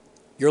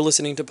You're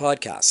listening to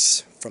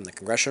podcasts from the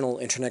Congressional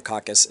Internet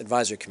Caucus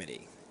Advisory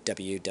Committee,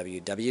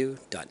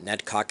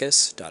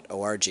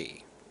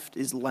 www.netcaucus.org.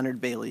 Is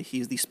Leonard Bailey. He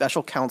is the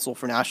Special Counsel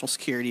for National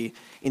Security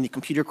in the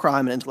Computer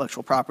Crime and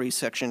Intellectual Property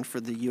section for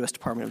the U.S.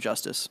 Department of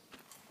Justice.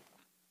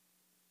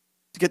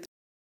 To get the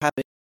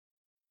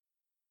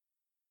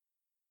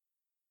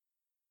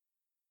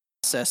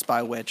process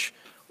by which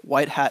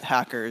white hat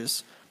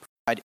hackers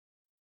provide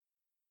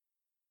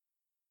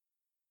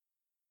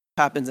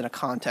happens in a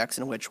context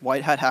in which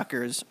white hat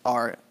hackers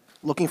are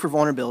looking for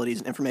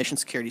vulnerabilities in information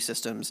security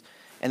systems,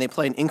 and they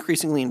play an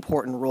increasingly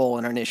important role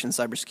in our nation's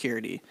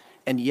cybersecurity.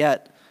 And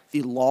yet,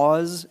 the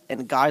laws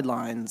and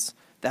guidelines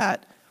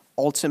that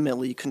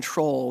ultimately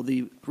control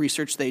the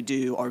research they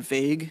do are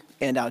vague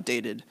and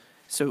outdated.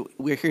 So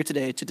we're here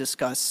today to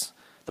discuss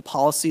the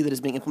policy that is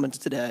being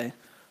implemented today,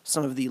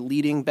 some of the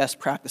leading best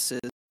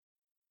practices,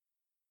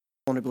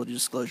 vulnerability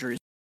disclosure.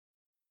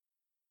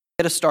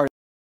 Get us started,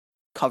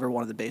 cover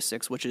one of the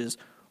basics, which is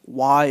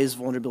why is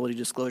vulnerability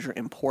disclosure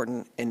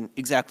important and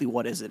exactly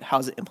what is it? How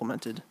is it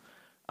implemented?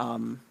 I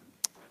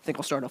think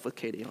I'll start off with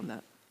Katie on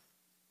that.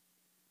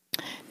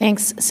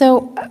 Thanks.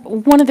 So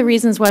one of the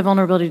reasons why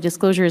vulnerability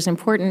disclosure is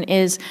important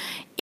is,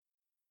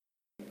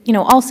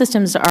 all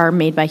systems are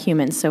made by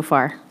humans so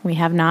far. We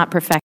have not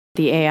perfected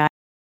the AI.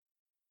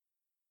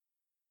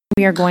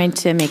 We are going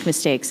to make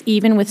mistakes.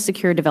 Even with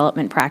secure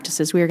development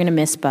practices, we are going to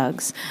miss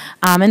bugs.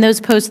 And those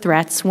pose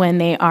threats when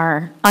they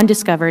are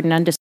undiscovered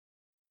and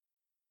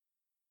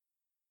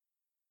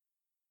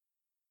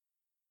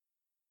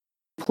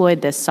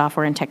deployed this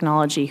software and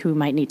technology who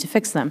might need to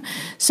fix them.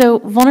 So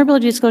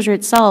vulnerability disclosure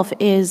itself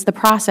is the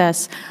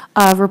process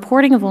of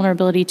reporting a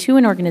vulnerability to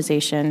an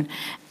organization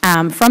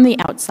from the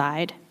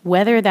outside,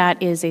 whether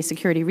that is a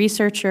security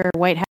researcher,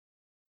 white hat,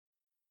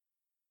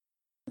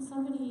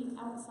 somebody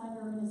outside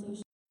your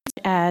organization,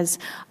 as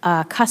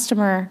a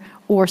customer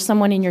or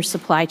someone in your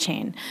supply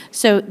chain.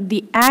 So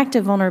the act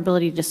of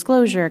vulnerability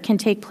disclosure can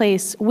take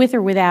place with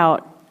or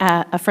without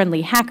a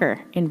friendly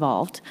hacker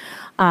involved.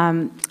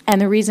 And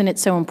the reason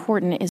it's so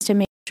important is to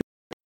make sure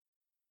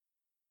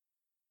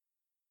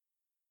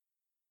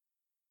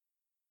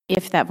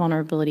if that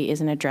vulnerability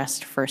isn't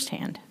addressed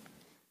firsthand.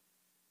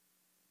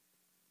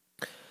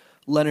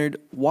 Leonard,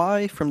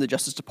 why from the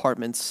Justice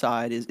Department's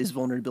side is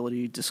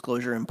vulnerability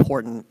disclosure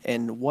important,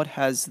 and what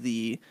has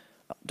the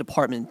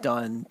department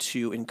done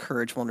to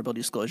encourage vulnerability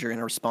disclosure in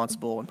a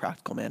responsible and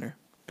practical manner?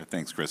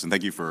 Thanks, Chris, and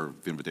thank you for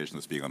the invitation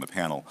to speak on the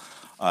panel.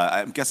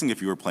 I'm guessing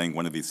if you were playing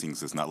one of these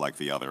things that's not like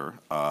the other,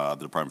 the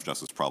Department of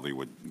Justice probably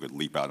would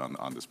leap out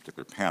on this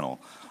particular panel,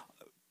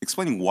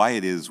 explaining why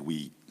it is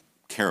we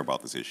care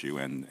about this issue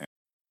and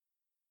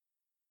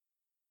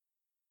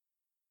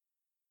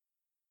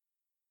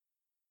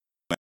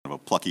a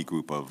plucky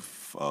group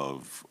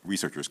of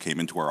researchers came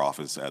into our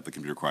office at the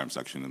computer crime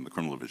section in the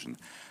criminal division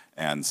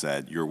and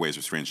said, your ways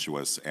are strange to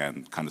us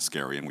and kind of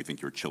scary, and we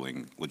think you're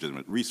chilling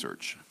legitimate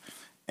research.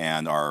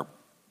 And our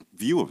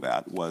view of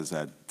that was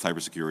that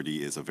cybersecurity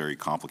is a very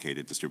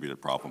complicated,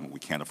 distributed problem. We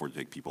can't afford to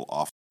take people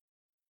off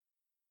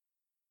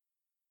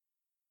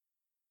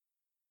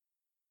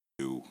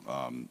to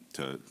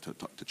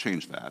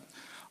change that.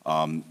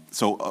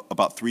 So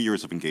about 3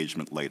 years of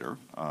engagement later,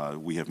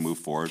 we have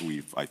moved forward.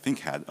 We've, I think,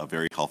 had a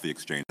very healthy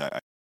exchange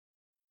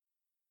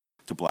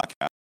to Black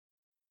Hat,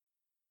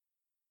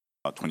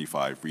 about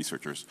 25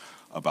 researchers,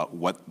 about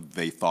what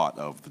they thought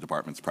of the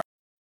department's practice.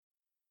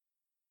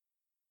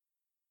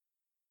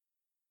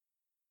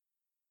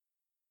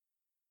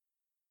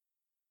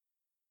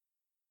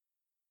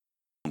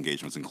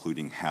 Engagements,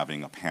 including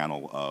having a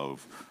panel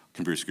of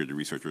computer security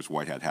researchers,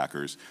 white hat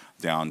hackers,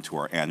 down to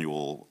our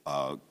annual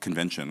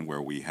convention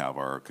where we have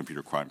our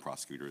computer crime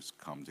prosecutors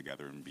come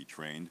together and be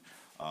trained.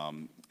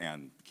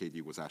 And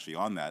Katie was actually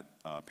on that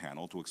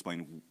panel to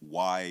explain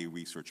why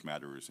research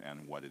matters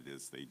and what it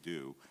is they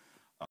do.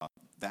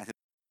 That has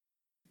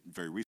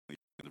very recently,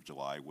 end of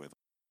July, with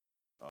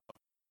a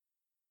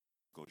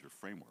disclosure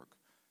framework,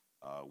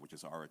 which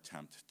is our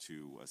attempt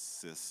to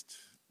assist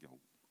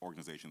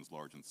organizations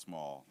large and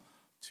small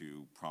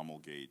to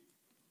promulgate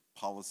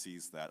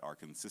policies that are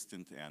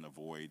consistent and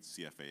avoid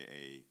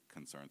CFAA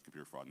concerns,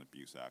 Computer Fraud and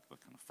Abuse Act, the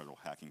kind of federal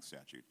hacking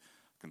statute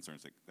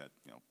concerns that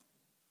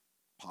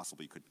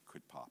possibly could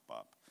pop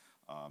up.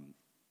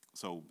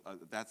 So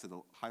that's at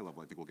a high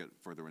level. I think we'll get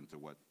further into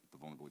what the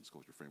vulnerability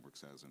disclosure framework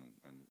says and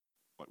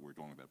what we're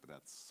doing with that, but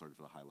that's sort of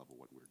at a high level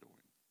what we're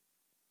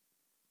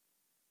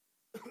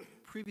doing.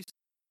 Previously,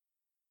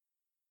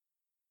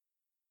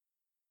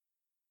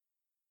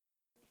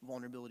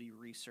 vulnerability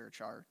research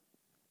are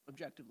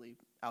objectively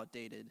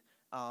outdated.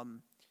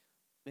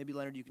 Maybe,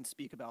 Leonard, you can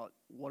speak about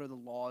what are the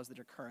laws that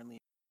are currently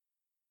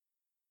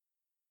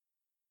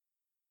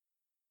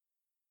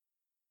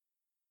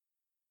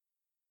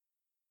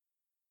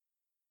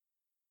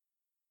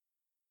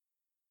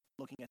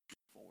looking at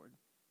forward.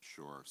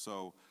 Sure.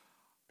 So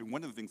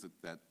one of the things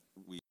that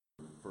we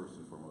first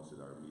and foremost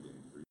at our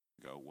meeting 3 years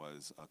ago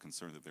was a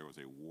concern that there was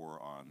a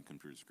war on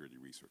computer security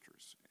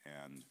researchers.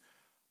 And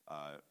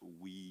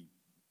we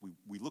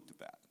looked at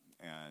that.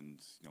 And,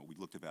 we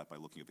looked at that by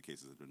looking at the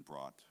cases that have been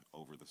brought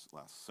over the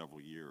last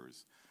several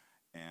years.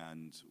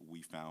 And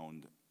we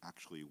found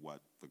actually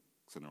what the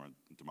Center on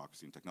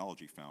Democracy and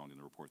Technology found in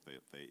the report that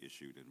they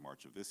issued in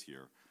March of this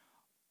year,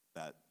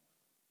 that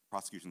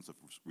prosecutions of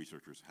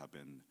researchers have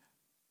been,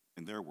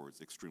 in their words,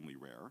 extremely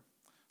rare.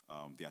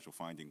 The actual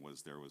finding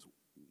was there was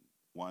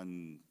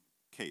one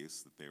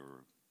case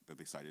that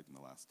they cited in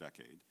the last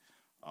decade.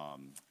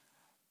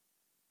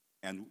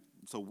 And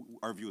so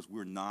our view is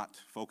we're not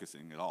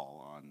focusing at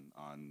all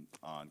on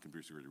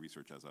computer security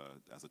research as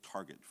a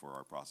target for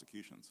our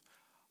prosecutions.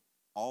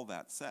 All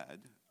that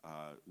said,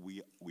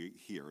 we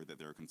hear that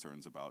there are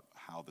concerns about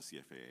how the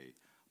CFAA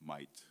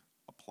might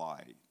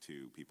apply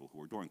to people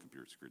who are doing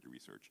computer security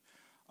research.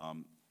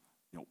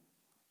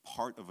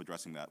 Part of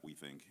addressing that, we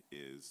think,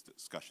 is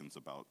discussions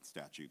about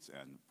statutes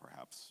and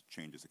perhaps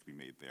changes that could be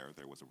made there.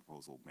 There was a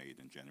proposal made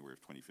in January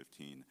of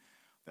 2015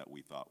 that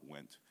we thought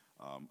went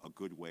a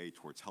good way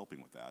towards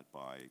helping with that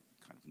by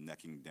kind of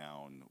necking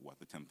down what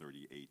the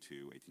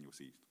 1030A2, 18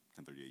 U.S.C.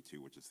 1030A2,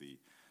 which is the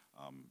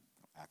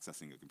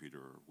accessing a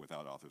computer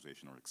without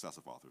authorization or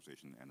excessive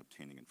authorization and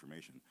obtaining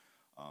information,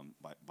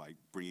 by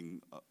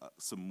bringing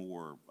some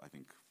more, I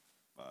think,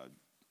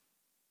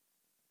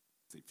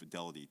 say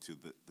fidelity to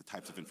the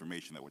types of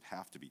information that would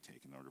have to be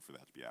taken in order for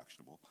that to be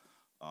actionable.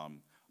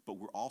 But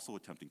we're also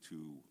attempting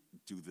to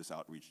do this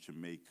outreach to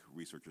make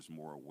researchers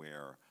more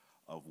aware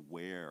of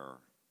where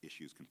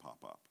issues can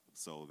pop up,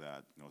 so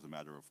that, as a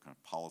matter of kind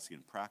of policy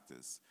and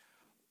practice,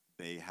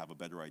 they have a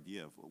better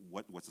idea of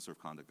what's the sort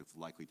of conduct that's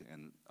likely to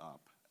end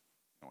up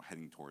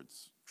heading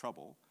towards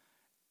trouble,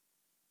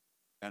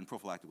 and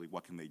prophylactically,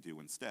 what can they do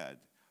instead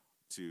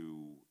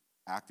to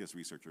act as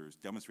researchers,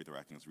 demonstrate they're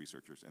acting as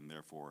researchers, and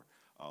therefore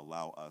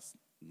allow us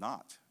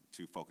not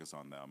to focus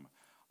on them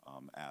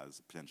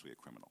as potentially a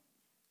criminal.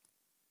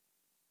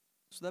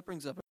 So that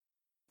brings up an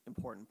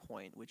important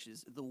point, which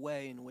is the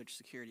way in which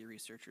security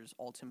researchers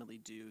ultimately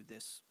do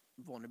this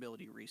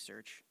vulnerability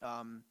research.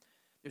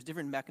 There's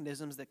different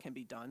mechanisms that can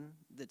be done.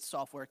 That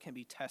software can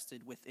be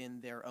tested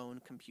within their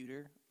own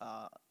computer,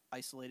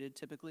 isolated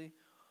typically.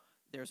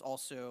 There's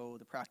also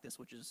the practice,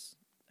 which is,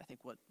 I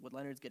think, what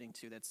Leonard's getting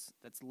to, that's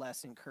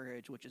less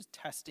encouraged, which is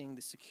testing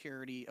the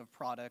security of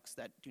products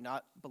that do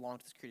not belong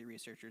to security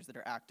researchers that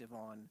are active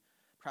on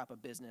perhaps a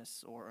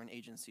business or an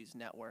agency's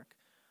network.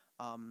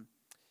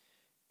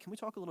 Can we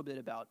talk a little bit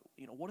about,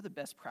 what are the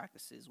best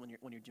practices when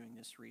you're doing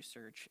this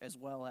research, as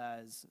well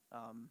as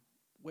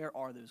where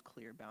are those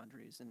clear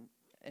boundaries? And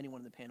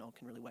anyone in the panel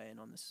can really weigh in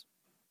on this.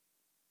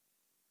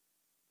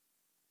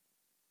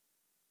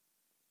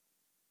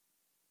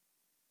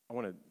 I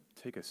want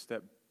to take a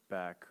step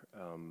back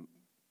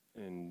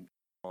and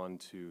on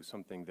to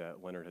something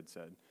that Leonard had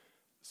said.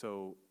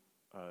 So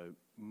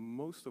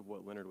most of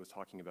what Leonard was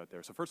talking about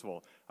there, so first of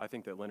all, I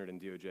think that Leonard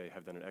and DOJ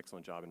have done an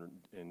excellent job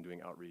in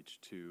doing outreach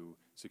to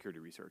security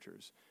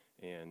researchers.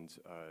 And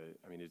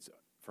I mean, it's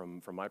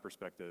from my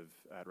perspective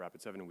at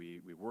Rapid7,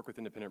 we work with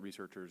independent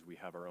researchers, we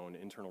have our own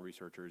internal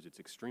researchers, it's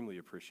extremely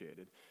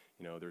appreciated.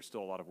 There's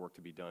still a lot of work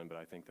to be done, but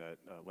I think that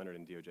Leonard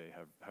and DOJ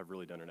have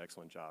really done an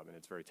excellent job, and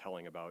it's very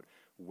telling about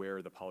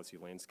where the policy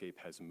landscape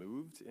has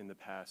moved in the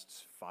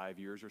past 5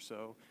 years or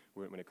so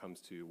when it comes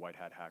to white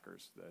hat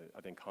hackers.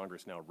 I think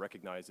Congress now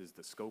recognizes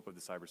the scope of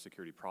the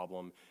cybersecurity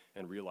problem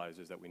and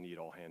realizes that we need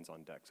all hands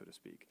on deck, so to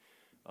speak.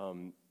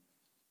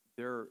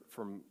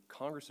 From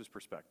Congress's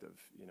perspective,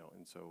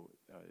 and so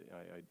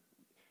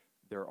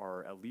there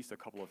are at least a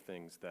couple of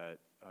things that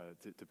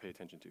to pay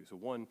attention to. So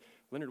one,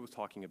 Leonard was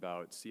talking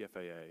about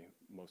CFAA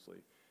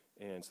mostly,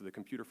 and so the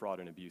Computer Fraud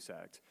and Abuse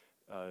Act.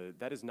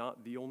 That is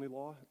not the only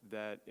law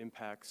that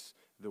impacts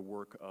the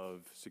work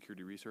of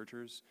security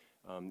researchers.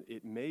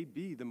 It may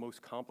be the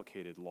most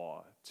complicated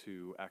law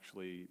to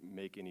actually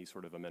make any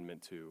sort of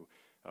amendment to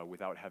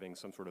without having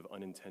some sort of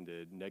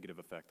unintended negative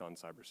effect on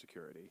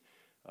cybersecurity.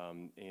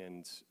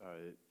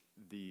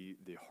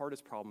 The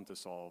hardest problem to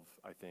solve,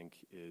 I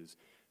think, is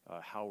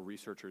how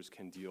researchers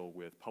can deal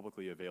with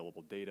publicly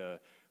available data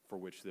for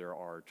which there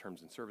are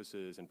terms and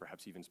services and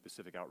perhaps even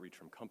specific outreach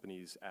from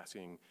companies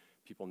asking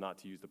people not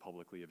to use the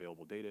publicly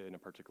available data in a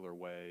particular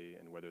way,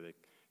 and whether they,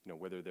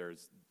 whether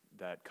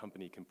that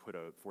company can put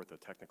forth a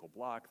technical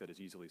block that is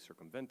easily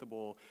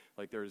circumventable.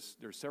 Like there's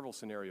several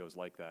scenarios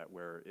like that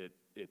where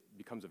it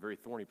becomes a very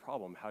thorny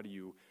problem. How do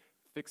you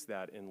fix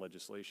that in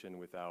legislation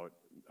without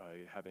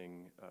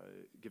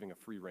giving a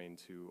free rein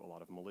to a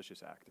lot of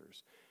malicious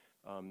actors?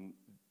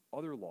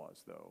 Other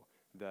laws, though,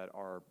 that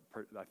are,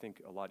 I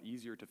think, a lot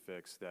easier to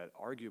fix, that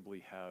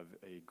arguably have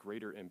a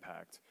greater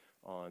impact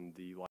on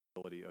the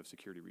liability of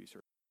security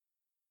research.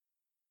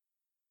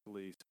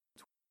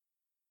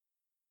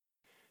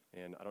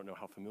 And I don't know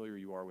how familiar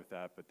you are with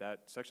that, but that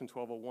Section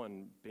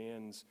 1201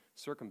 bans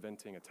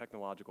circumventing a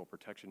technological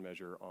protection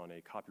measure on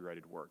a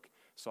copyrighted work.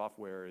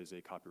 Software is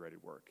a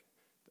copyrighted work.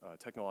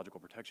 Technological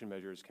protection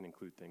measures can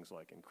include things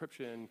like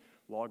encryption,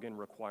 login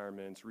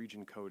requirements,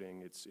 region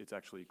coding. It's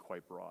actually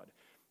quite broad.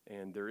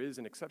 And there is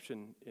an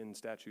exception in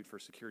statute for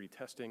security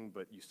testing,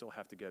 but you still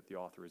have to get the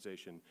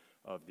authorization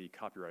of the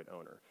copyright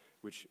owner.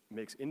 which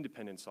makes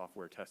independent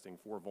software testing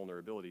for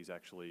vulnerabilities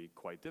actually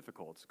quite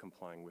difficult,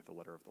 complying with the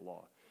letter of the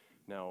law.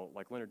 Now,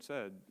 like Leonard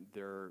said,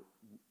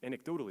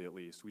 anecdotally at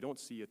least, we don't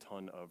see a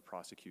ton of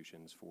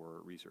prosecutions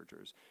for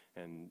researchers.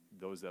 And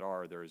those that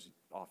are, there's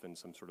often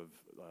some sort of,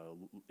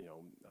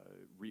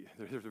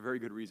 there's a very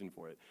good reason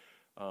for it.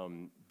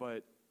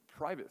 But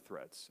private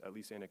threats, at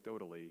least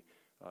anecdotally,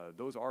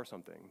 those are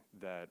something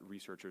that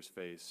researchers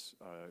face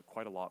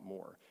quite a lot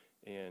more.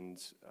 And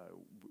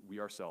we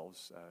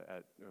ourselves,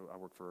 I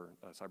work for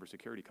a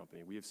cybersecurity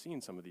company, we have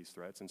seen some of these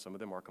threats, and some of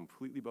them are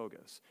completely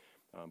bogus.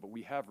 But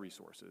we have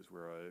resources.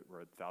 We're a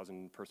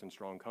 1,000-person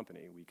strong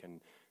company. We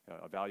can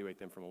evaluate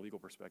them from a legal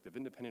perspective.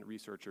 Independent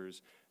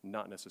researchers,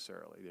 not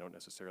necessarily. They don't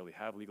necessarily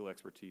have legal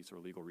expertise or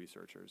legal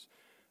researchers.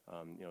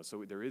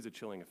 So there is a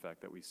chilling effect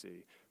that we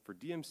see. For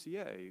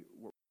DMCA,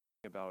 what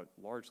we're talking about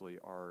largely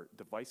are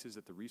devices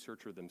that the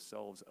researcher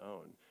themselves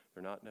own.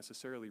 They're not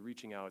necessarily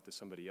reaching out to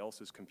somebody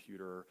else's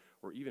computer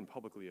or even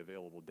publicly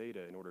available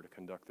data in order to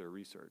conduct their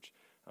research.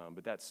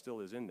 But that still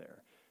is in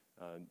there.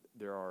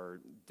 There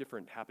are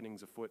different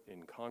happenings afoot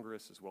in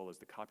Congress as well as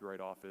the Copyright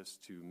Office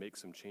to make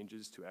some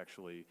changes to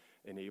actually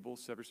enable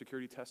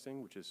cybersecurity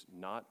testing, which is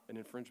not an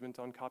infringement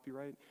on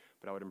copyright.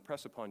 But I would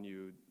impress upon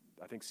you,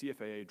 I think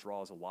CFAA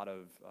draws a lot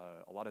of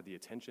the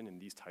attention in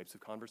these types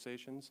of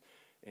conversations,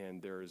 and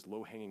there is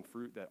low-hanging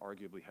fruit that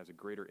arguably has a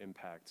greater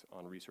impact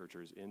on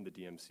researchers in the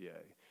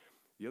DMCA.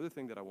 The other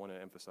thing that I want to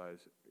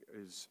emphasize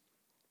is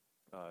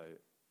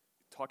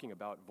talking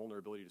about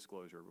vulnerability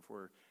disclosure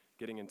before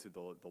getting into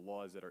the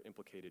laws that are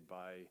implicated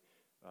by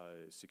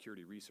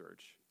security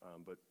research.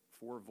 But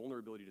for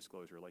vulnerability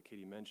disclosure, like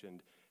Katie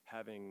mentioned,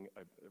 having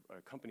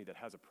a company that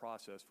has a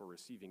process for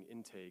receiving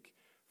intake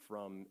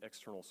from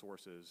external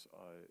sources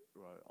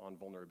on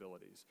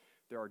vulnerabilities.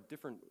 There are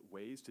different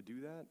ways to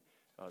do that.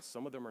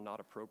 Some of them are not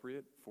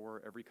appropriate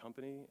for every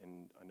company,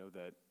 and I know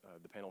that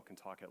the panel can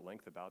talk at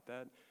length about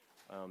that.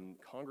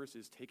 Congress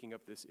is taking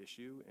up this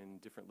issue in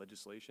different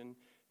legislation,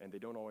 and they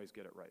don't always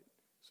get it right.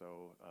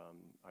 So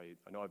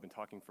I know I've been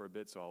talking for a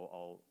bit, so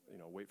I'll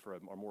wait for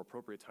a more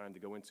appropriate time to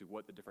go into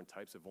what the different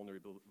types of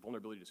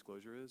vulnerability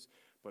disclosure is.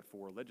 But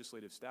for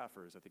legislative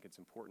staffers, I think it's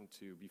important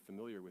to be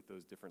familiar with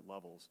those different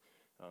levels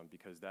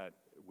because that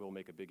will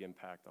make a big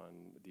impact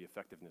on the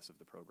effectiveness of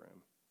the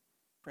program.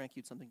 Frank,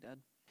 you had something to add?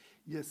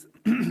 Yes,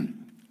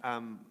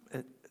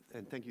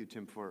 and thank you,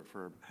 Tim,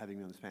 for having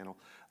me on this panel.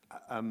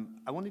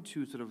 I wanted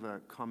to sort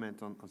of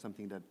comment on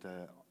something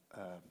that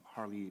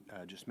Harley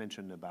just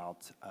mentioned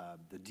about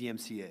the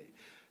DMCA.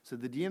 So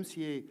the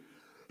DMCA,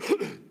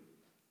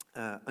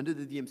 under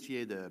the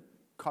DMCA, the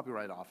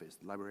Copyright Office,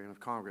 the Librarian of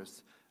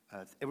Congress,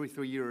 every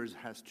 3 years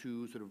has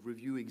to sort of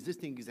review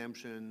existing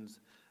exemptions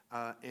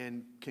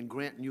and can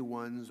grant new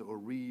ones or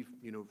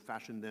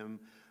fashion them.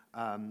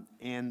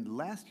 And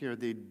last year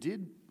they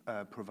did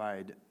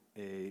provide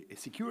a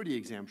security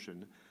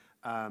exemption,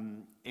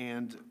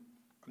 and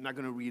I'm not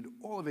going to read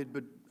all of it,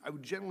 but I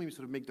would generally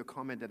sort of make the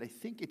comment that I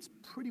think it's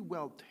pretty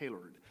well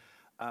tailored.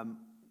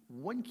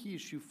 One key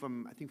issue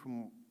from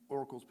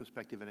Oracle's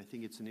perspective, and I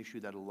think it's an issue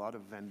that a lot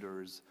of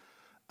vendors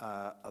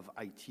of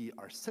IT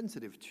are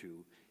sensitive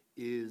to,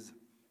 is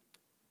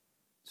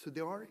so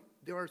there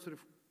are sort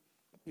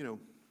of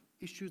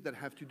issues that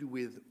have to do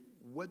with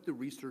what the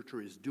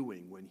researcher is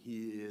doing when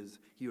he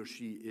or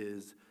she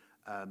is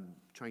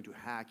trying to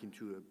hack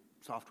into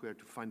a software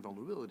to find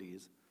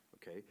vulnerabilities.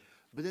 Okay,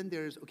 but then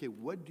there's, okay,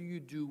 what do you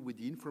do with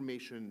the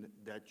information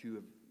that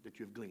you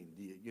have gleaned?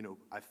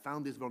 I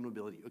found this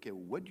vulnerability. Okay,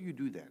 what do you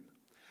do then?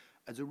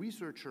 As a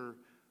researcher,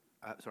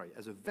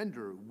 as a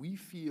vendor, we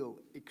feel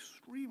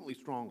extremely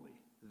strongly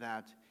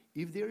that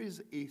if there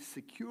is a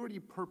security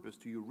purpose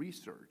to your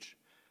research,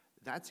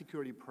 that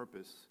security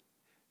purpose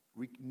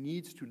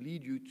needs to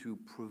lead you to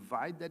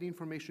provide that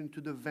information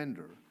to the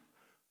vendor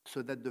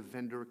so that the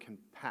vendor can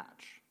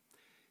patch.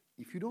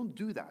 If you don't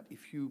do that,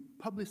 if you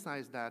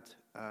publicize that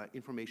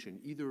information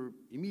either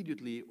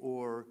immediately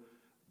or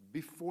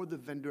before the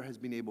vendor has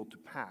been able to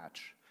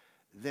patch,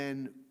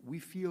 then we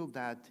feel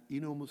that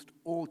in almost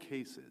all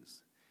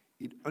cases,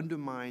 it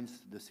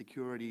undermines the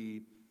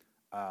security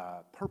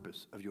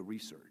purpose of your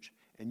research,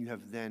 and you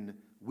have then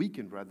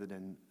weakened rather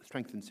than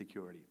strengthened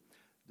security.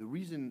 The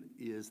reason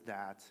is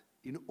that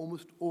in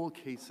almost all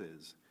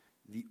cases,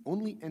 the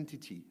only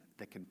entity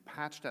that can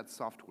patch that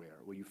software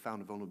where you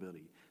found a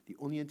vulnerability, the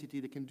only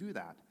entity that can do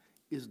that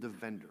is the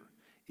vendor.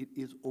 It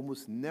is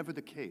almost never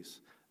the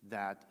case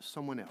that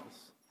someone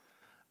else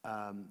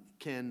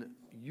can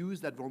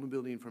use that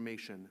vulnerability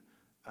information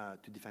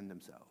to defend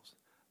themselves.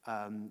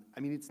 I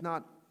mean, it's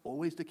not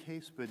always the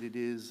case, but it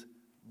is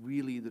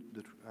really,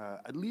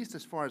 at least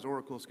as far as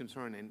Oracle is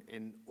concerned,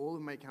 and all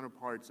of my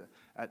counterparts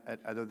at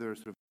other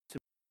sort of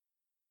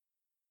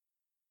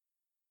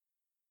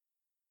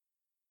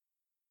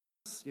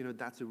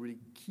that's a really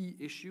key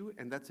issue,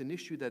 and that's an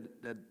issue that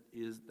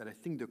I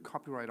think the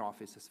Copyright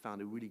Office has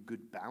found a really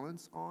good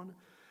balance on,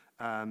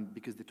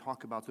 because they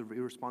talk about sort of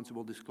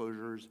irresponsible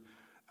disclosures.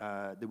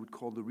 They would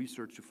call the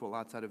research to fall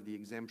outside of the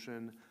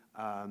exemption.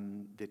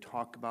 They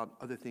talk about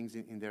other things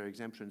in their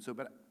exemption. So,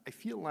 but I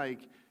feel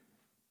like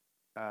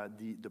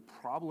The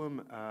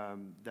problem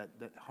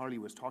that Harley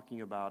was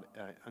talking about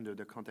in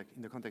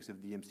the context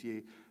of the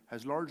MCA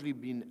has largely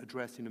been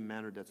addressed in a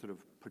manner that sort of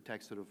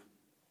protects sort of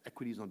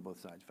equities on both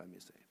sides, if I may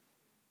say.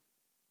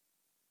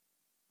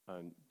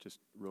 Just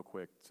real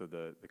quick, so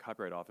the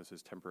Copyright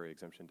Office's temporary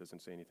exemption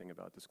doesn't say anything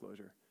about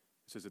disclosure.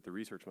 It says that the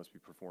research must be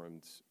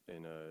performed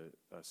in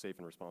a safe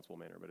and responsible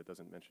manner, but it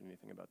doesn't mention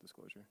anything about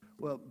disclosure.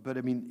 Well, but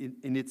I mean,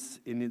 in its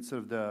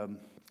sort of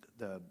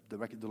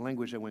the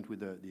language that went with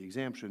the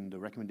exemption, the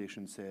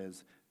recommendation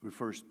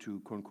refers to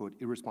quote unquote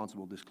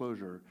irresponsible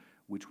disclosure,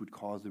 which would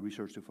cause the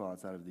research to fall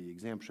outside of the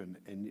exemption.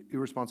 And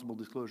irresponsible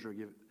disclosure,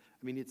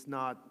 I mean, it's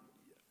not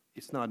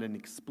an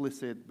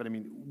explicit, but I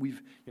mean,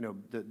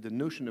 the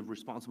notion of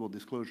responsible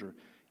disclosure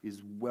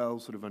is well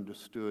sort of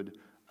understood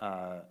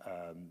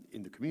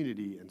in the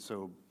community, and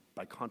so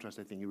by contrast,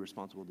 I think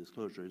irresponsible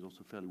disclosure is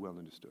also fairly well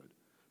understood.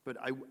 But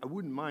I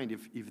wouldn't mind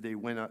if they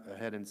went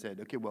ahead and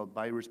said, okay, well,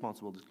 by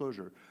irresponsible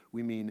disclosure,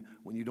 we mean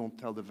when you don't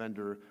tell the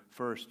vendor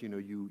first,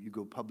 you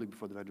go public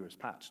before the vendor is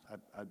patched.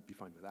 I'd be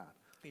fine with that.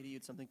 Katie, you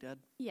had something to add?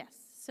 Yes.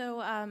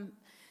 So,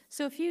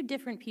 so a few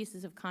different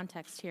pieces of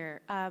context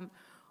here.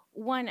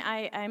 One,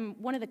 I'm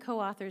one of the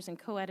co-authors and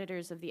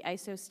co-editors of the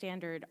ISO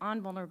standard on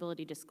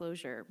vulnerability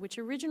disclosure, which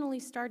originally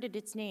started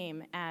its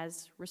name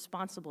as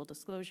responsible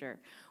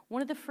disclosure.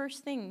 One of the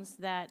first things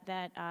that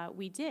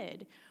we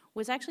did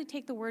was actually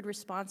take the word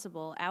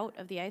responsible out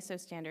of the ISO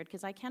standard,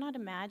 because I cannot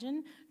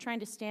imagine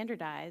trying to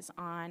standardize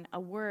on a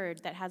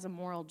word that has a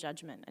moral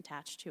judgment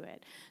attached to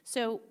it.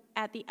 So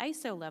at the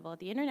ISO level, at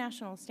the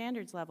international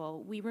standards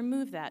level, we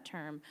removed that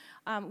term.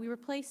 We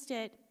replaced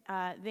it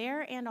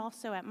there and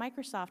also at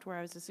Microsoft, where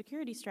I was a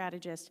security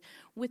strategist,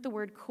 with the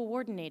word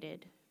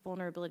coordinated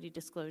vulnerability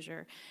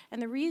disclosure.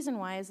 And the reason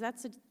why is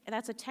that's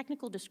a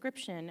technical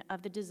description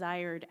of the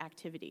desired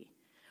activity.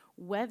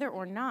 Whether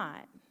or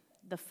not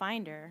the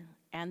finder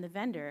and the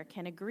vendor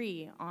can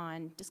agree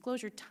on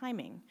disclosure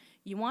timing,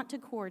 you want to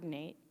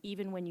coordinate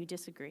even when you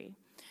disagree.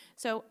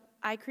 So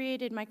I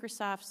created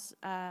Microsoft's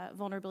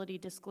vulnerability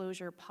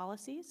disclosure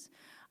policies,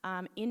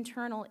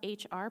 internal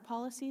HR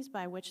policies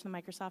by which the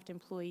Microsoft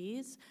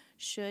employees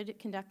should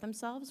conduct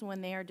themselves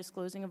when they are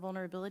disclosing a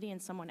vulnerability in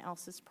someone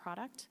else's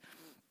product.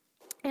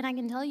 And I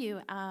can tell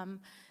you,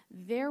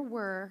 there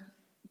were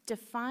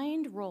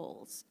defined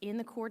roles in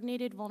the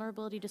coordinated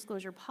vulnerability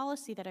disclosure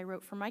policy that I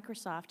wrote for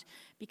Microsoft,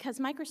 because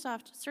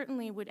Microsoft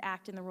certainly would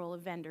act in the role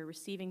of vendor,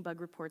 receiving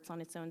bug reports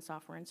on its own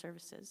software and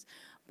services.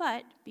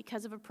 But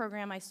because of a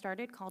program I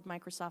started called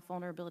Microsoft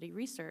Vulnerability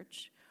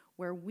Research,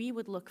 where we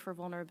would look for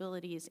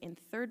vulnerabilities in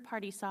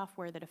third-party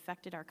software that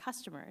affected our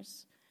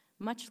customers,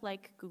 much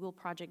like Google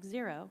Project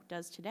Zero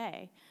does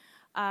today,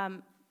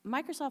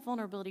 Microsoft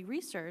Vulnerability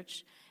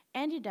Research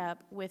ended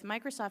up with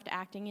Microsoft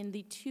acting in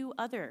the two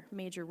other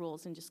major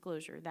roles in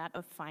disclosure, that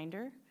of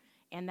finder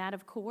and that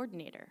of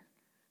coordinator.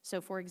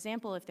 So for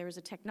example, if there was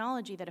a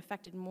technology that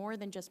affected more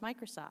than just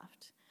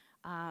Microsoft,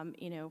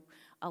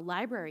 a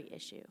library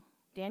issue,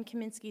 Dan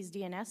Kaminsky's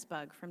DNS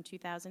bug from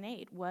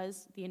 2008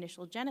 was the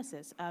initial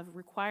genesis of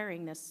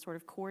requiring this sort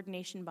of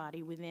coordination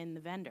body within the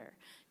vendor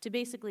to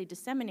basically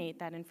disseminate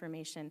that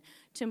information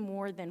to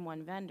more than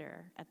one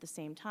vendor at the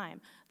same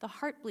time. The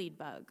Heartbleed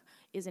bug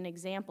is an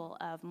example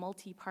of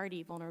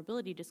multi-party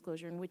vulnerability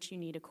disclosure in which you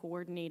need a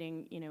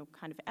coordinating,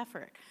 kind of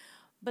effort.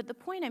 But the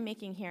point I'm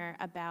making here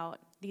about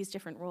these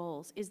different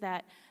roles is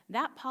that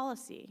that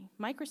policy,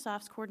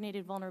 Microsoft's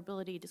coordinated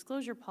vulnerability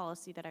disclosure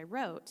policy that I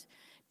wrote,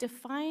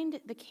 defined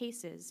the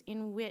cases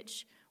in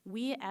which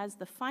we as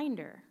the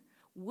finder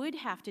would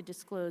have to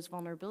disclose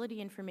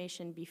vulnerability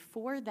information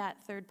before that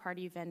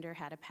third-party vendor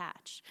had a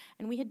patch.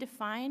 And we had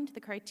defined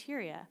the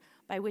criteria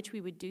by which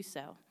we would do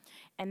so.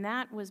 And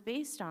that was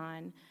based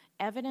on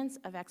evidence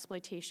of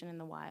exploitation in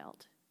the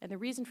wild. And the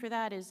reason for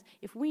that is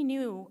if we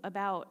knew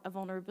about a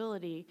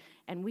vulnerability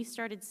and we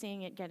started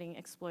seeing it getting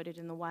exploited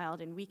in the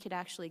wild, and we could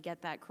actually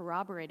get that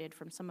corroborated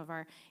from some of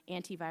our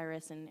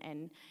antivirus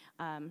and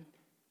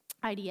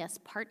IDS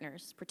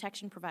partners,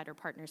 protection provider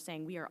partners,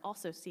 saying we are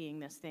also seeing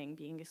this thing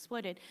being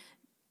exploited,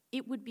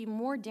 it would be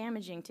more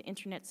damaging to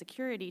internet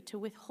security to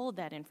withhold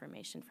that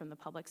information from the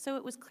public. So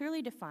it was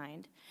clearly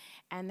defined,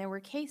 and there were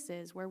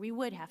cases where we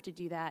would have to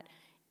do that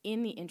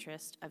in the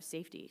interest of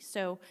safety.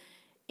 So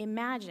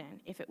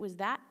imagine if it was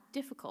that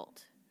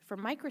difficult for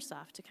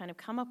Microsoft to kind of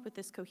come up with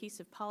this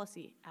cohesive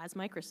policy as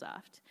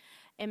Microsoft.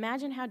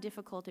 Imagine how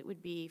difficult it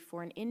would be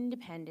for an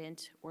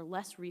independent or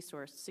less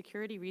resourced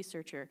security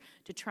researcher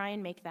to try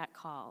and make that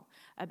call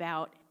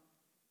about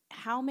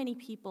how many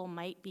people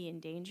might be in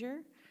danger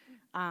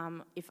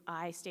if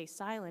I stay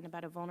silent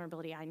about a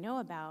vulnerability I know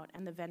about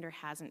and the vendor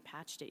hasn't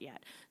patched it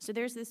yet. So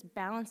there's this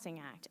balancing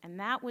act, and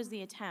that was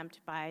the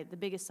attempt by the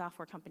biggest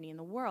software company in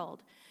the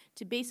world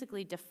to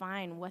basically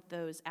define what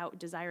those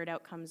desired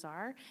outcomes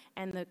are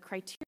and the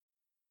criteria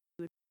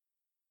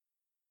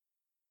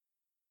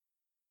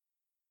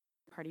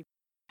party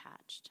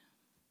patched.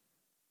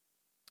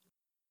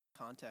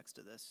 Context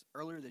to this.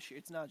 Earlier this year,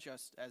 it's not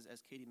just,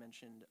 as Katie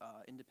mentioned,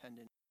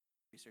 independent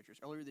researchers.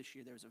 Earlier this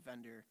year, there was a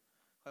vendor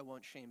who I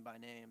won't shame by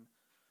name,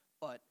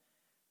 but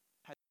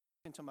had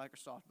talking to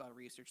Microsoft about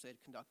research they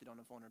had conducted on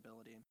a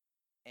vulnerability,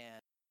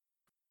 and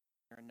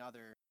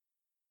another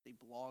a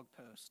blog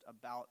post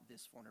about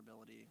this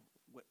vulnerability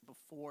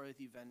before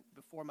the event,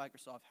 before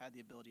Microsoft had the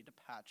ability to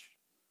patch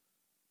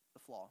the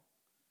flaw.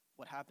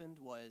 What happened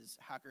was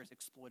hackers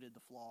exploited the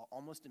flaw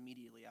almost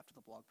immediately after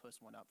the blog post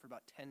went up for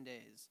about 10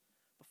 days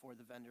before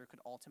the vendor could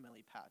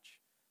ultimately patch.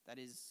 That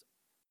is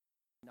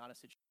not a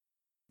situation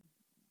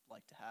I'd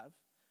like to have,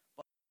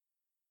 but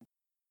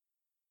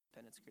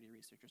independent security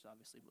researchers,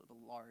 obviously, the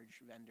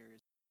large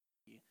vendors.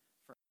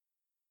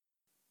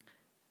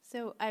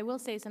 So I will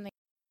say something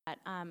that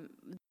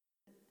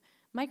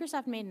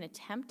Microsoft made an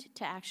attempt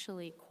to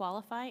actually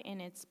qualify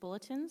in its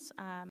bulletins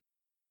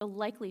the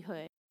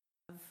likelihood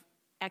of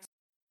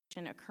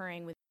exploitation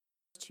occurring within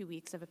 2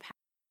 weeks of a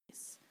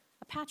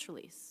patch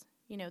release.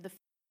 You know,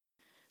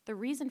 the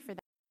reason for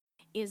that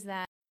is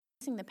that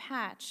releasing the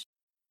patch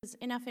is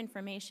enough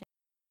information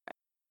for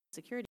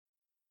security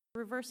to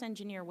reverse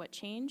engineer what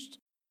changed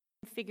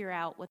and figure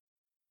out what the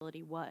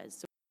vulnerability was.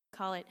 So we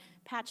call it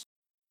patch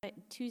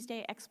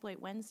Tuesday, exploit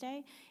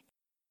Wednesday.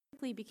 It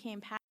quickly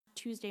became patch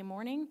Tuesday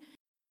morning,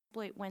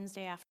 exploit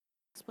Wednesday after,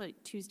 exploit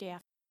Tuesday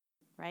after,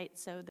 right?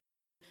 So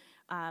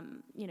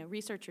you know,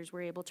 researchers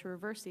were able to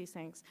reverse these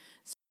things.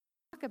 So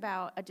talk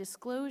about a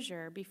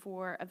disclosure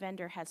before a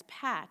vendor has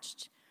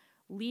patched,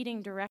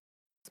 leading direct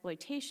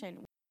exploitation.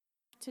 We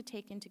have to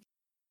take into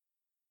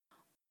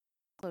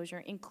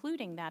disclosure,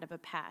 including that of a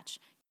patch,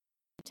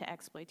 to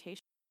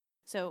exploitation.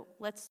 So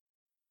let's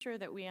make sure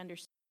that we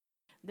understand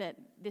that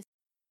this is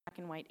a black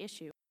and white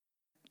issue.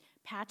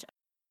 Patch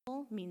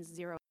means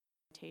zero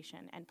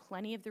exploitation, and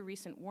plenty of the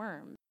recent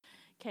worms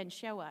can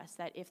show us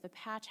that if the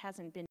patch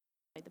hasn't been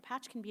deployed, the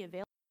patch can be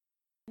available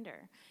to the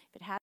vendor. If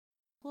it hasn't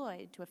been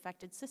deployed to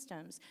affected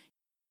systems, you have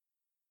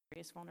a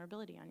serious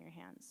vulnerability on your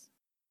hands.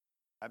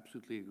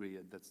 Absolutely agree.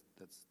 That's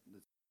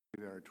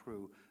very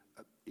true.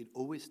 It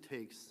always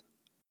takes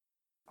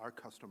our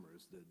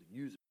customers, the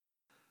users,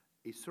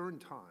 a certain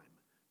time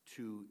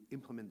to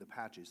implement the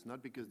patches,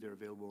 not because they're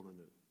available on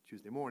a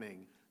Tuesday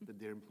morning, that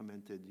they're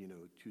implemented, you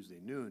know, Tuesday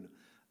noon.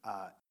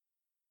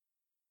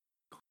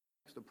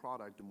 The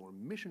product, the more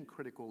mission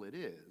critical it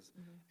is,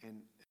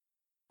 and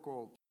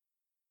Oracle,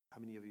 how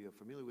many of you are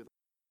familiar with?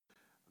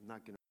 I'm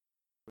not going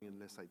to,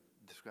 unless I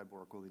describe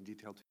Oracle in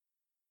detail.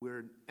 We're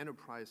an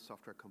enterprise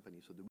software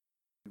company, so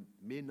you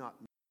may not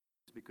know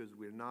this because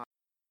we're not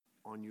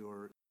on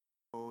your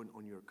phone,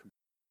 on your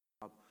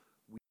computer.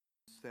 We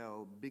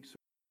sell big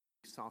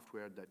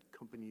software that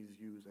companies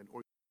use and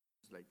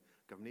organizations like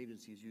government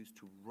agencies use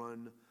to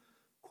run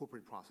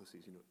corporate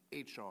processes, you know,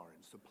 HR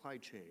and supply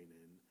chain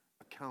and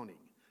accounting.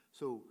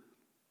 So,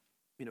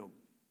 you know,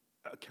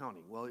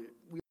 accounting, well,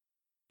 we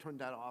turned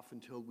that off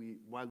until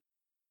while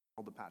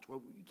all the patch.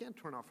 Well, you can't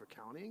turn off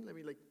accounting. I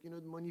mean, like, you know,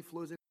 the money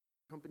flows in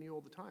the company all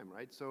the time,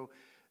 right? So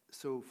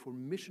for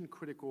mission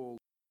critical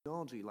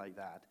technology like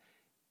that,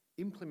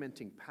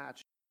 implementing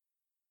patches,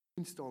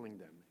 installing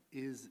them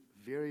is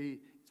it's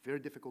very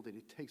difficult and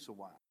it takes a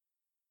while.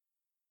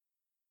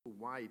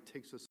 Why it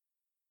takes us to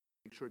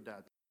make sure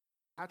that the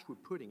patch we're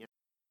putting in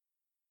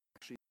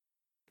actually.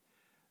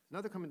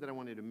 Another comment that I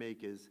wanted to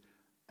make is,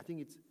 I think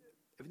it's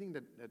everything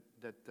that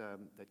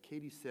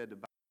Katie said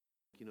about,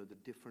 you know, the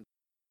different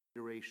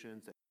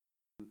iterations that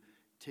you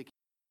take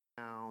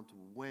into account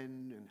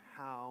when and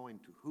how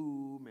and to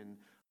whom and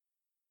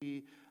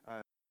you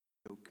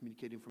know,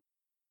 communicating from.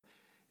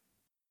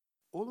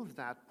 All of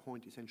that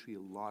point essentially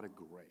a lot of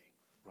gray,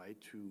 right?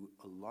 To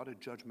a lot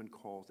of judgment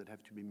calls that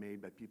have to be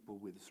made by people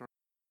with certain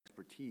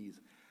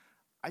expertise.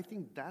 I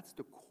think that's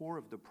the core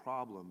of the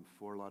problem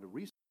for a lot of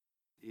research.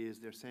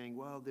 Is they're saying,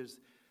 well, there's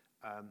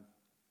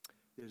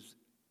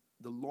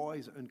the law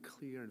is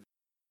unclear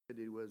and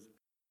it was,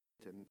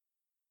 and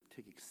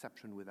take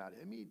exception with that.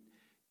 I mean,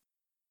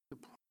 the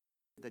problem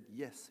is that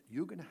yes,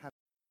 you're going to have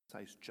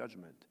precise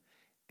judgment,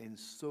 and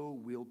so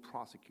will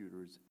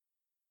prosecutors.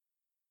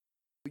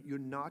 But you're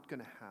not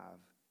going to have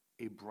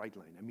a bright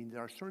line. I mean,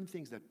 there are certain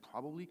things that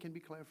probably can be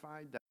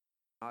clarified that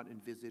are not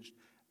envisaged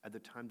at the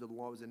time the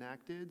law was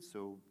enacted.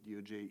 So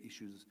DOJ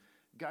issues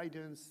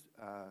guidance.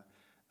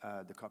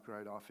 The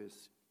Copyright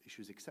Office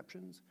issues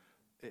exemptions,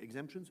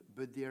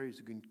 but there is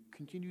going to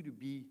continue to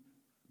be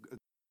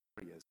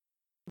areas.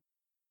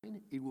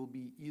 It will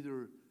be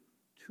either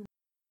too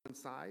much on one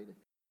side,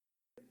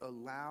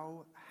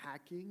 allow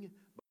hacking,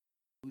 but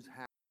who's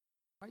hacking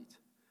right,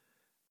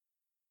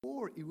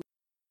 or it will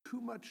be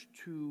too much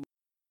to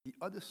the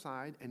other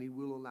side, and it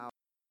will allow a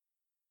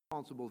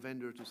responsible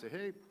vendor to say,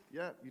 hey,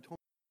 yeah, you told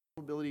me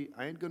vulnerability,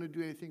 I ain't going to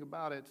do anything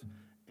about it,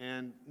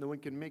 and no one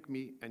can make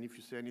me, and if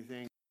you say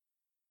anything,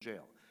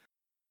 jail.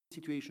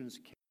 Situations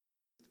can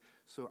exist.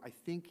 So I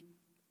think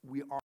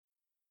we are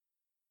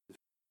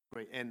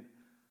great, and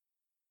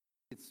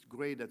it's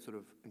great that's sort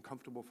of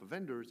uncomfortable for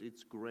vendors.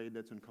 It's great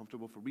that's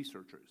uncomfortable for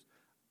researchers.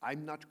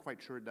 I'm not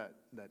quite sure that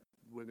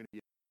we're going to be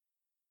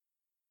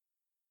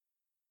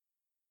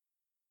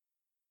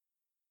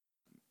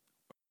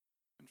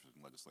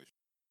interesting legislation.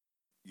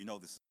 You know,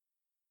 this is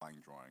a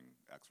line drawing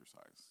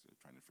exercise,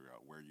 trying to figure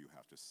out where you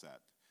have to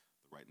set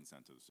the right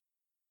incentives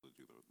to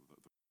do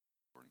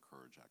or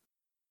encourage activities.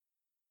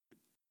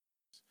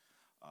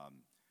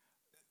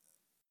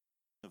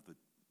 Of the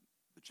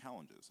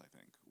challenges, I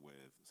think,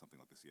 with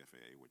something like the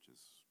CFAA, which is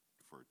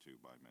referred to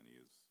by many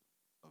as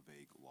a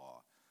vague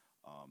law,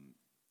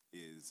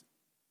 is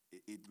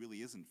it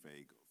really isn't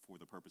vague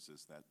for the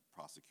purposes that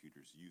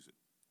prosecutors use it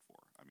for.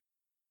 I mean,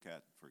 look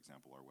at, for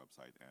example, our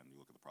website, and you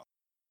look at the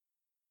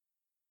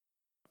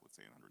let's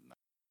say 190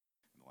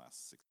 in the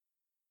last 6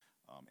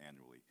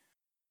 annually.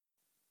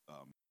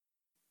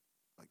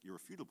 Like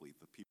irrefutably,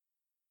 the people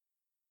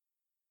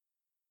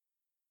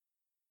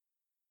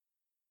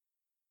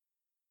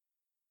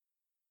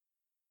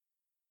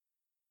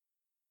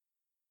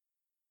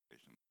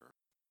are,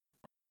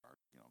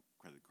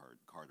 credit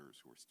carders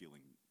who are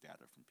stealing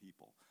data from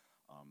people.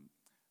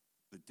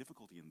 The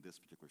difficulty in this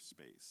particular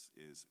space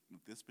is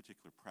this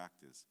particular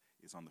practice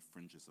is on the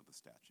fringes of the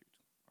statute.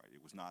 Right?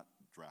 It was not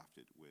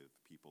drafted with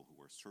people who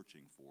were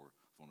searching for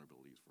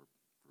vulnerabilities for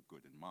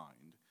good in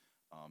mind.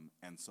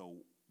 And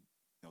so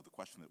the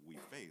question that we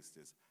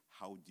faced is,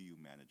 how do you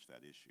manage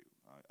that issue?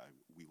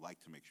 We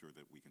like to make sure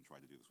that we can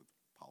try to do this with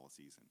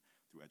policies and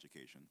through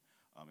education.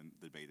 And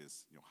the debate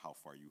is, how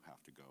far you have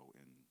to go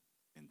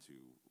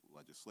into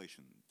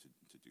legislation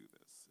to do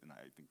this. And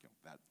I think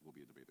that will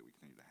be a debate that we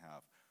continue to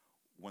have.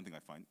 One thing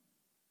I find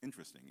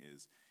interesting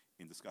is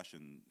in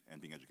discussion and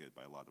being educated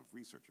by a lot of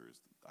researchers,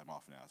 I'm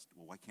often asked,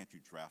 well, why can't you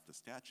draft a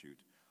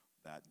statute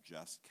that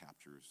just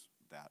captures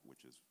that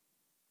which is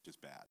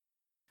just bad?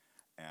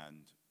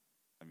 And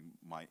I mean,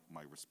 my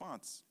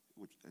response,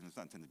 which, and it's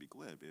not intended to be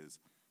glib, is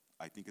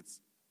I think it's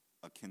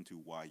akin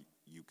to why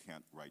you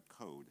can't write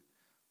code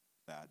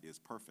that is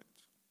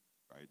perfect,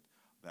 right?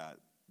 That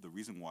the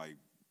reason why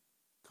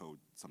code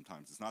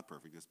sometimes is not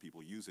perfect is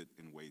people use it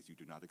in ways you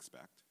do not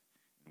expect,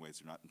 in ways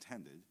they're not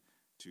intended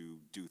to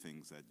do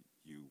things that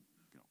you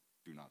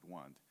do not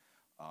want.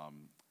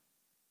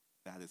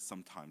 That is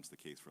sometimes the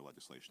case for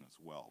legislation as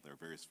well. There are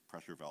various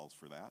pressure valves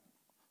for that.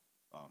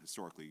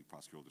 Historically,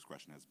 prosecutorial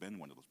discretion has been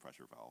one of those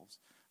pressure valves.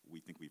 We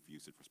think we've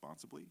used it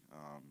responsibly,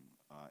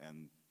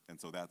 and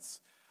so that's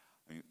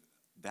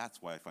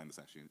why I find this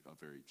actually a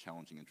very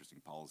challenging,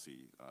 interesting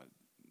policy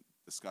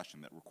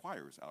discussion that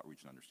requires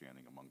outreach and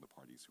understanding among the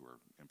parties who are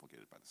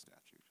implicated by the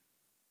statute.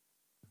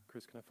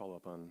 Chris, can I follow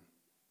up on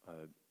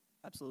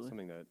Absolutely.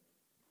 something that,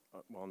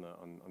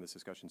 on this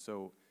discussion?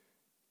 So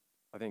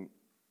I think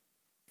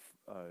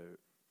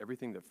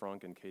everything that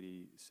Frank and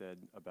Katie said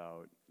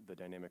about the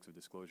dynamics of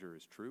disclosure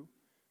is true,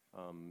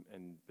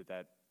 and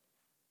that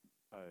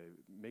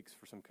makes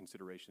for some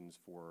considerations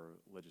for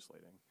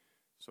legislating.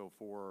 So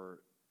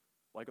for,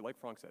 like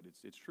Frank said,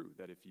 it's true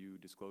that if you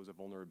disclose a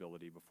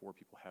vulnerability before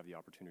people have the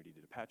opportunity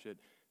to patch it,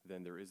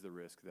 then there is the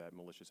risk that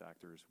malicious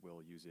actors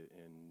will use it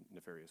in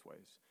nefarious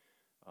ways.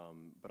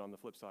 But on the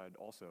flip side,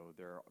 also,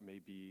 there may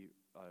be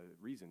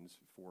reasons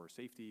for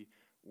safety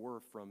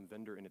or from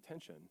vendor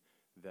inattention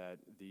that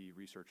the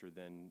researcher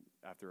then,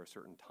 after a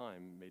certain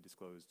time, may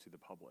disclose to the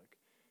public.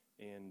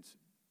 And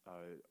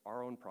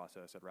our own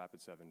process at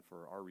Rapid7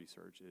 for our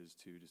research is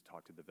to just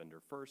talk to the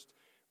vendor first.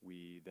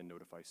 We then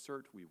notify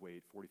CERT. We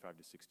wait 45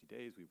 to 60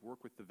 days. We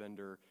work with the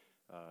vendor,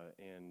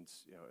 and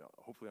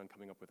hopefully on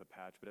coming up with a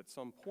patch. But at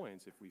some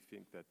points, if we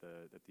think that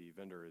the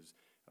vendor is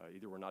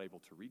either we're not able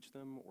to reach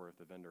them, or if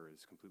the vendor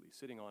is completely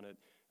sitting on it,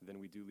 then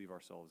we do leave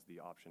ourselves the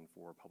option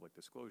for public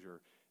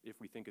disclosure if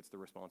we think it's the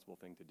responsible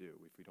thing to do.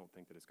 If we don't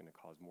think that it's going to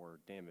cause more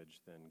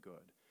damage than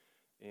good.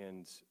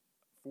 And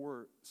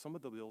for some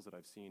of the bills that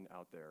I've seen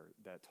out there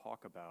that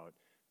talk about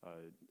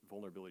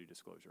vulnerability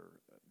disclosure,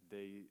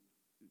 they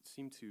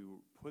seem to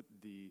put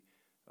the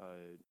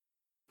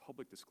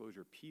public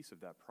disclosure piece of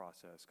that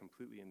process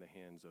completely in the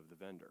hands of the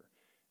vendor.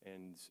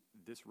 And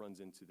this runs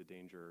into the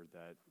danger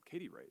that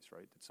Katie raised,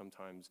 right? That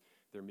sometimes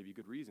there may be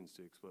good reasons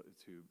to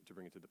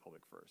bring it to the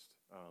public first.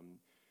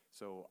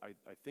 So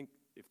I think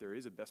if there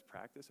is a best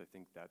practice, I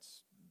think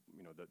that's,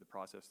 the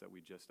process that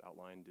we just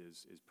outlined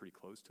is pretty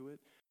close to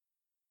it.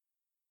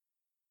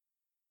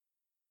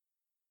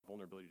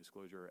 Vulnerability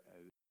disclosure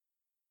as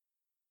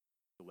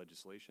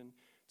legislation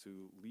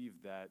to leave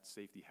that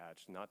safety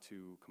hatch, not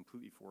to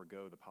completely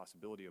forego the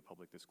possibility of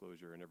public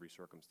disclosure in every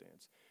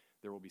circumstance.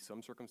 There will be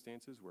some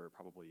circumstances where it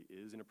probably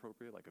is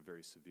inappropriate, like a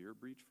very severe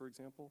breach, for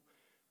example.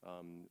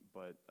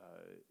 But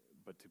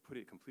to put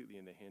it completely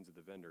in the hands of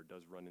the vendor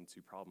does run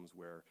into problems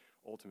where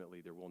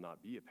ultimately there will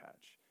not be a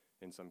patch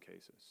in some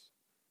cases.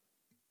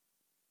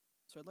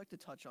 So I'd like to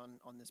touch on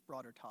this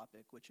broader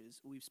topic, which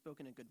is we've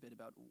spoken a good bit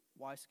about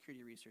why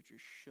security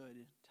researchers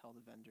should tell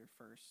the vendor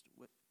first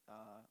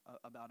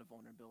about a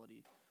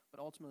vulnerability. But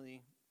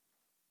ultimately,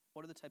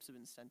 what are the types of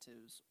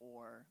incentives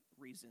or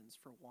reasons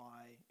for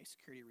why a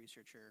security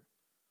researcher,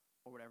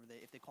 or whatever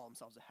if they call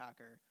themselves a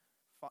hacker,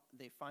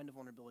 they find a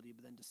vulnerability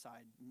but then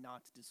decide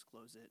not to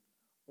disclose it,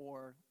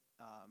 or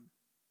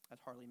as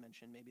Harley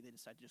mentioned, maybe they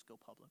decide to just go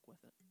public with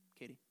it.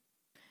 Katie?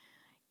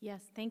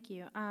 Yes, thank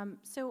you.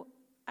 So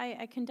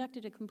I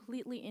conducted a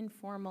completely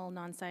informal,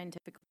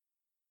 non-scientific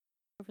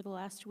over the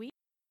last week.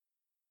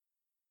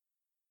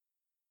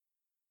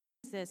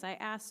 I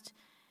asked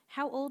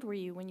how old were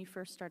you when you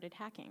first started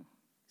hacking?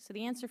 So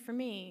the answer for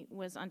me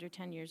was under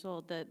 10 years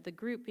old. The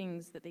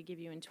groupings that they give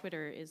you in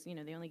Twitter is,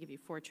 they only give you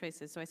 4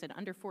 choices. So I said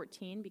under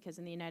 14 because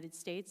in the United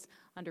States,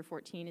 under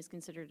 14 is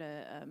considered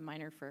a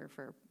minor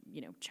for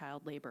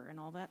child labor and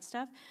all that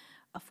stuff.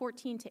 A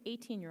 14 to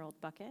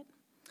 18-year-old bucket,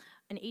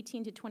 an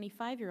 18 to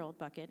 25-year-old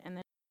bucket, and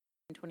then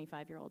a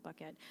 25-year-old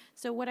bucket.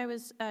 So what I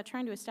was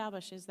trying to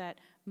establish is that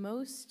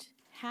most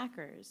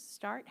hackers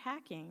start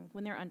hacking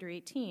when they're under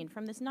 18.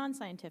 From this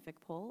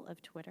non-scientific poll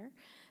of Twitter,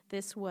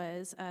 this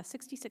was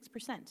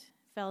 66%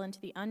 fell into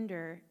the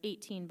under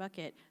 18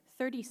 bucket,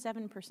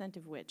 37%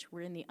 of which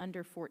were in the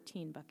under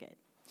 14 bucket.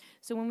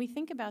 So when we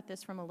think about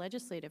this from a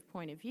legislative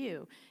point of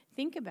view,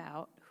 think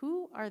about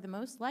who are the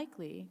most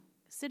likely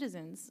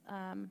citizens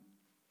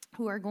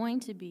who are going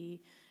to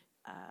be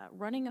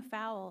running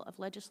afoul of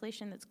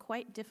legislation that's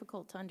quite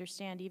difficult to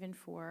understand even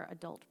for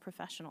adult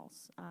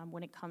professionals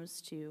when it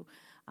comes to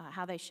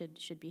how they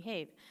should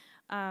behave.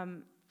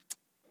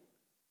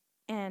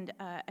 And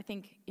I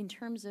think in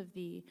terms of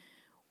the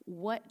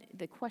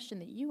question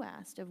that you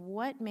asked of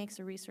what makes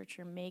a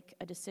researcher make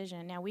a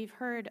decision, now we've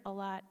heard a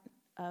lot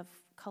of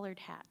colored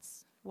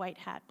hats, white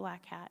hat,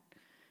 black hat,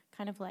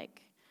 kind of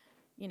like,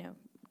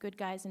 good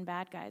guys and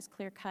bad guys,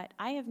 clear cut.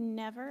 I have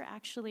never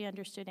actually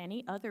understood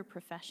any other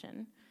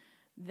profession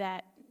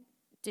that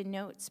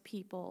denotes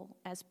people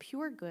as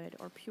pure good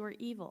or pure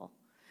evil.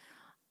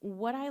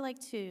 What I like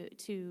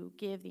to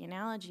give the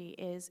analogy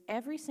is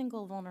every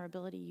single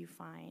vulnerability you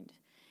find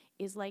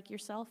is like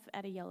yourself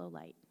at a yellow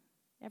light.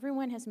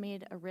 Everyone has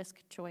made a risk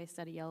choice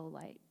at a yellow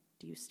light.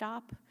 Do you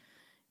stop?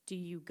 Do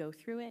you go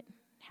through it?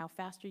 How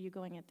fast are you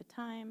going at the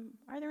time?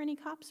 Are there any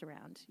cops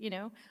around?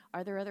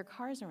 Are there other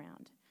cars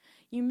around?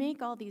 You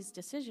make all these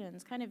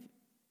decisions kind of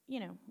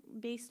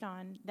based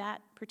on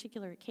that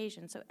particular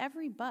occasion. So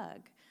every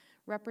bug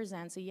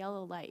represents a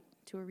yellow light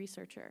to a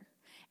researcher.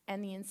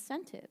 And the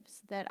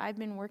incentives that I've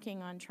been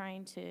working on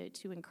trying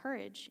to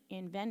encourage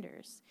in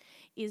vendors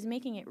is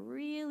making it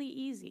really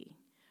easy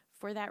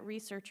for that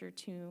researcher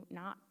to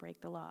not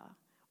break the law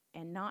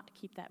and not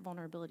keep that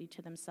vulnerability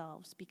to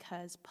themselves,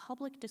 because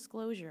public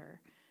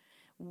disclosure,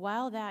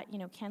 while that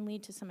can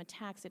lead to some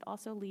attacks, it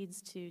also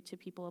leads to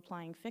people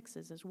applying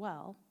fixes as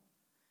well.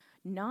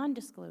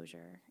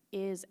 Non-disclosure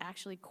is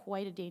actually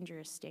quite a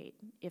dangerous state.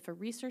 If a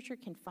researcher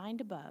can find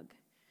a bug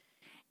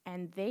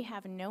and they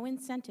have no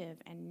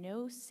incentive and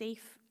no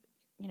safe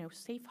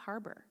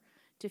harbor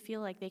to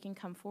feel like they can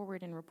come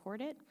forward and report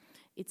it,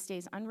 it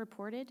stays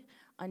unreported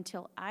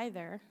until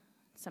either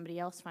somebody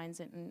else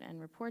finds it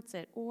and reports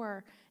it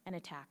or an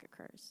attack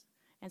occurs.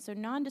 And so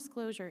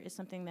non-disclosure is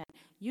something that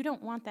you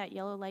don't want that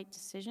yellow light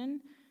decision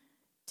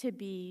to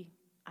be,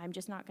 I'm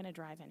just not going to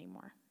drive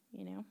anymore,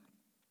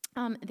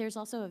 There's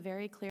also a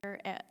very clear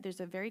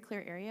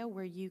area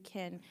where you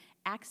can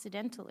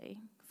accidentally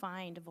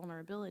find a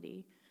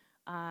vulnerability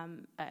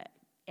and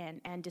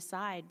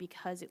decide,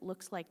 because it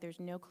looks like there's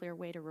no clear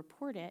way to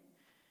report it,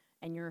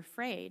 and you're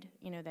afraid,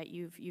 that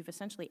you've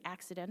essentially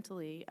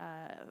accidentally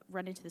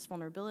run into this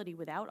vulnerability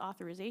without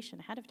authorization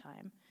ahead of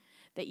time,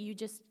 that you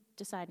just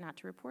decide not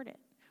to report it.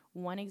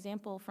 One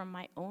example from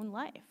my own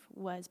life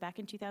was back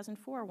in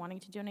 2004, wanting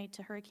to donate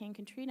to Hurricane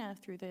Katrina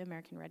through the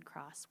American Red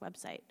Cross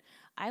website.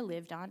 I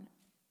lived on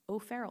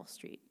O'Farrell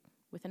Street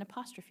with an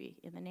apostrophe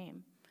in the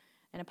name.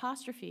 An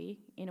apostrophe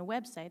in a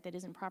website that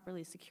isn't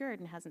properly secured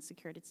and hasn't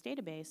secured its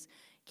database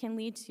can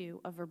lead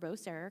to a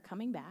verbose error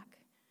coming back.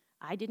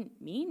 I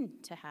didn't mean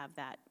to have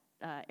that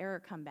error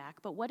come back,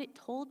 but what it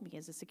told me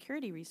as a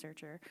security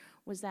researcher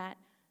was that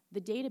the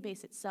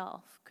database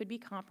itself could be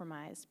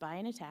compromised by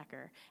an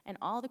attacker, and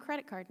all the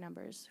credit card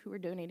numbers who were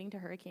donating to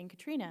Hurricane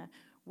Katrina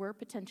were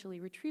potentially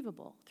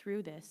retrievable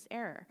through this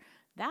error.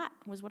 That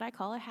was what I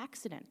call a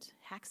hackcident.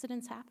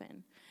 Hackcidents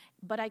happen.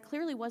 But I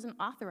clearly wasn't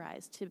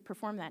authorized to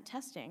perform that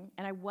testing,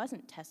 and I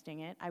wasn't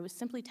testing it. I was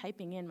simply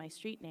typing in my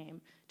street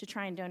name to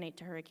try and donate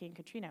to Hurricane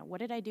Katrina.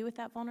 What did I do with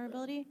that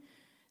vulnerability?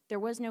 There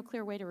was no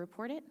clear way to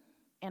report it,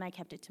 and I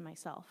kept it to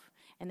myself.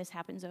 And this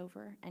happens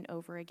over and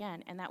over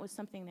again. And that was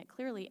something that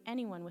clearly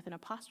anyone with an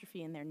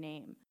apostrophe in their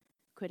name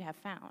could have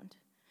found.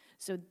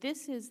 So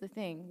this is the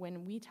thing,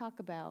 when we talk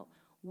about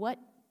what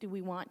do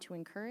we want to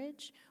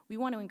encourage, we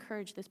want to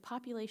encourage this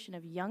population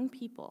of young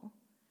people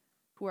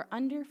who are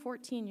under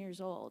 14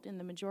 years old in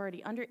the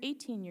majority, under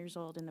 18 years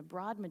old in the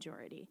broad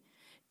majority,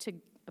 to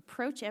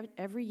approach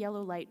every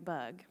yellow light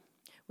bug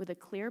with a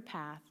clear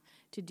path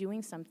to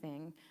doing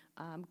something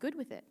good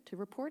with it, to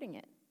reporting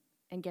it,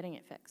 and getting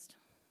it fixed.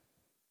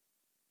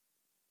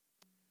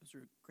 Those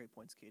are great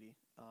points, Katie.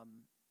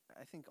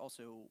 I think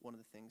also one of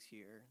the things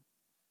here,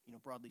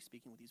 broadly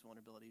speaking with these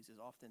vulnerabilities, is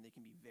often they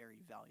can be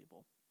very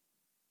valuable,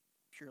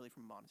 purely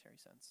from a monetary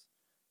sense.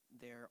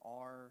 There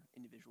are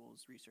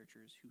individuals,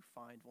 researchers, who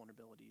find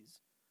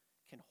vulnerabilities,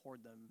 can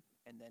hoard them,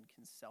 and then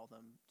can sell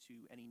them to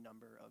any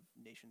number of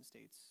nation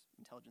states,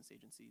 intelligence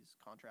agencies,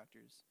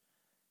 contractors.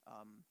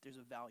 There's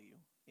a value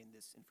in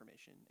this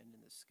information and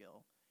in this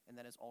skill. And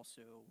that is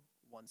also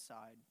one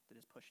side that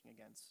is pushing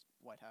against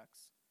white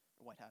hats.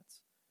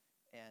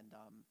 And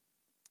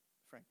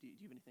Frank, do you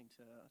have anything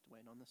to weigh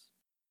in on this?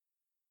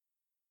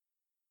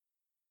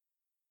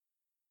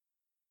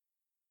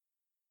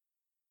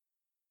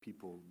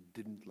 people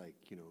didn't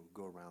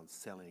go around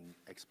selling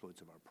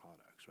exploits of our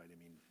products, right? I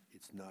mean,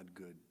 it's not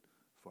good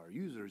for our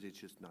users, it's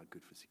just not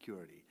good for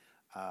security.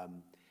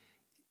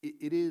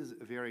 It is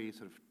a very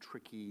sort of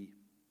tricky,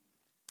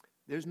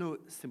 there's no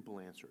simple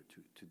answer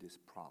to this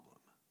problem.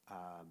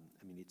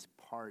 I mean, it's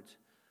part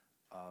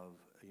of,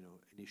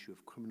 an issue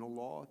of criminal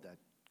law that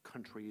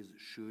countries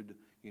should,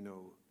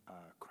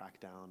 crack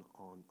down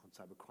on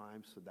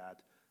cybercrime so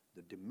that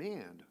the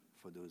demand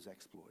for those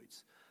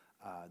exploits,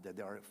 that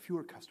there are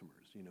fewer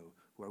customers,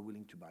 who are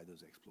willing to buy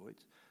those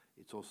exploits.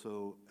 It's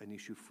also an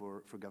issue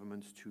for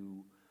governments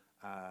to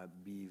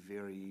be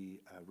very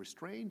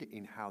restrained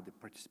in how they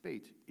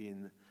participate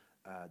in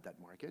that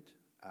market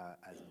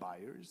as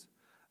buyers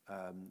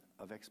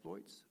of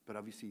exploits. But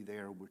obviously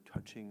there we're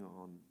touching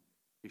on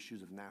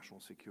issues of national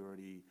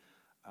security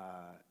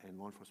and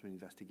law enforcement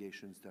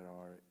investigations that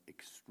are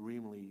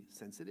extremely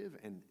sensitive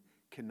and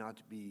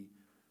cannot be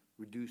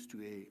reduced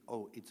to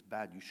oh, it's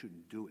bad, you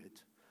shouldn't do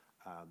it.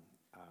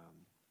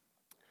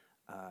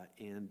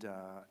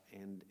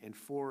 And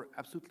for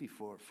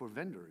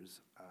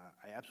vendors,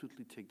 I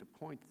absolutely take the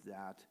point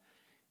that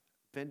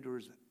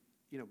vendors,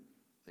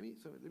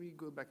 let me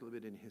go back a little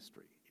bit in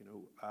history.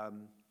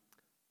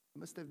 It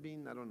must have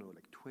been, I don't know,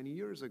 like 20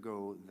 years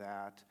ago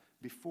that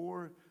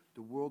before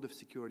the world of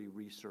security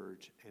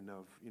research and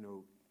of,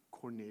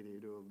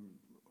 coordinated or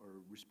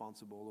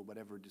responsible or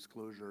whatever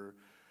disclosure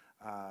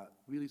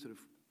really sort of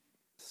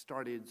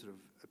started sort of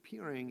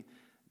appearing,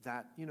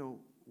 that,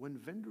 when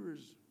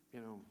vendors,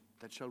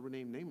 that shall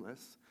remain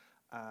nameless,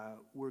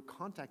 were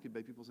contacted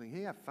by people saying,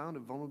 hey, I found a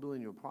vulnerability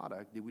in your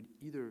product, they would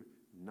either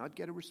not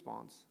get a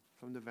response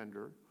from the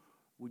vendor,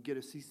 would get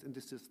a cease and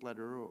desist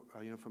letter, or,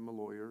 from a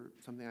lawyer,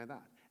 something like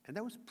that. And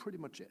that was pretty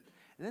much it.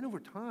 And then over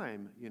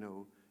time,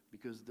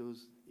 because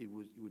it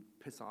would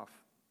piss off,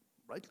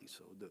 rightly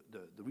so,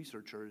 the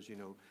researchers,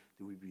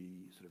 there would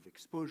be sort of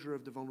exposure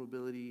of the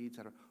vulnerability, et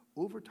cetera.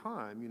 Over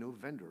time,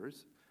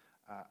 vendors,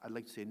 I'd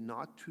like to say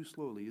not too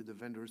slowly, the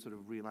vendors sort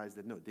of realized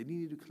that no, they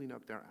needed to clean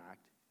up their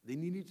act. They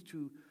needed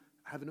to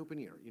have an open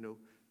ear,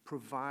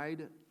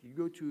 provide, you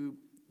go to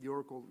the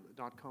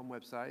Oracle.com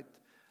website,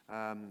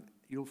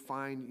 you'll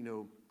find,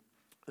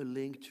 a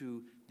link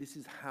to this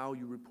is how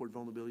you report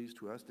vulnerabilities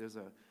to us. There's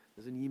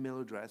an email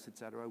address, et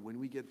cetera. When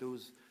we get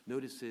those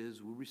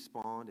notices, we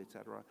respond, et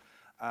cetera.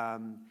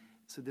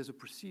 So there's a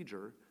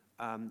procedure.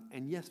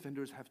 And yes,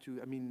 vendors have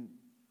to, I mean,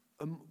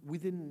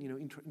 within,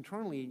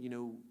 internally,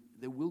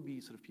 there will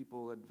be sort of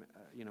people,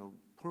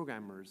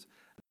 programmers,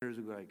 vendors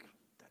who go like,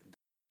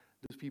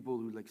 those people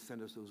who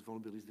send us those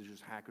vulnerabilities, they're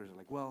just hackers, are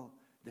like, well,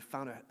 they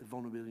found a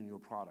vulnerability in your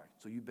product,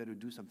 so you better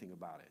do something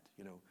about it.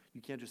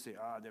 You can't just say,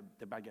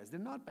 they're bad guys. They're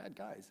not bad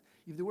guys.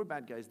 If they were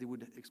bad guys, they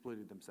would exploit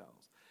it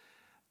themselves.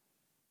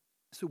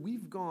 So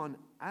we've gone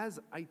as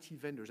IT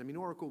vendors. I mean,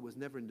 Oracle was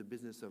never in the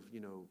business of,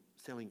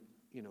 selling,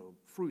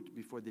 fruit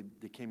before they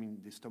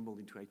stumbled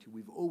into IT.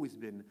 We've always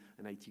been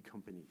an IT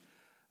company.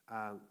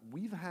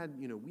 We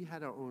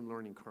had our own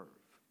learning curve.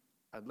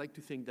 I'd like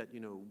to think that,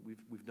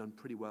 we've done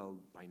pretty well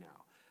by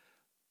now.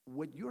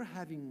 What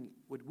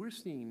we're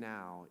seeing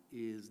now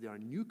is there are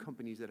new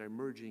companies that are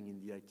emerging in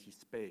the IT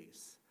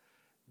space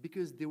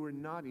because they were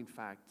not, in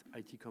fact,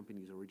 IT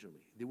companies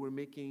originally. They were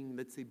making,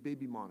 let's say,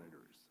 baby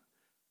monitors.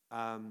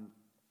 And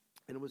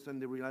all of a sudden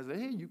they realized that,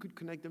 hey, you could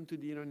connect them to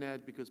the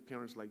internet because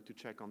parents like to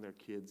check on their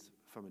kids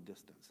from a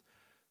distance.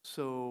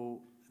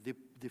 So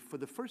for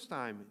the first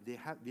time, they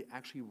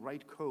actually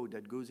write code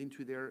that goes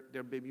into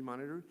their baby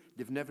monitor.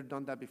 They've never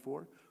done that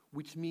before,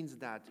 which means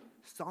that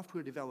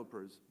software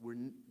developers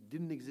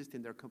didn't exist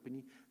in their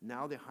company.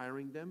 Now they're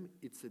hiring them.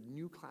 It's a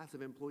new class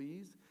of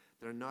employees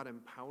that are not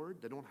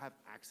empowered. They don't have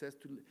access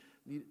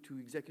to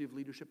executive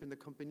leadership in the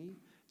company,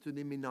 so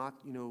they may not,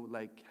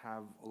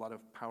 have a lot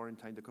of power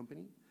inside the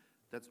company.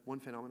 That's one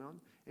phenomenon.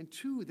 And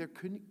two, they're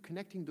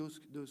connecting those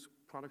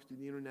products to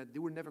the internet. They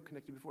were never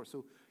connected before.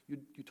 So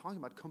you're talking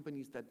about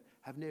companies that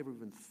have never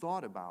even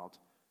thought about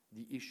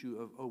the issue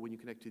of, when you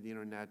connect to the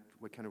internet,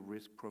 what kind of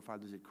risk profile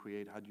does it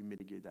create? How do you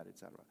mitigate that, et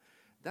cetera?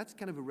 That's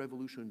kind of a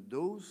revolution.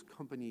 Those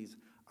companies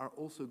are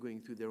also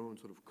going through their own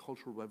sort of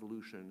cultural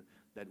revolution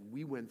that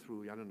we went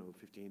through, I don't know,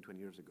 15, 20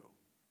 years ago.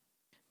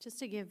 Just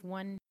to give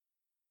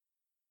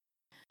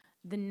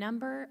the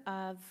number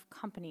of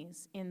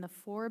companies in the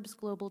Forbes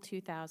Global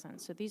 2000,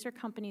 so these are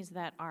companies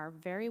that are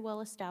very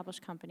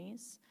well-established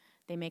companies.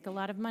 They make a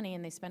lot of money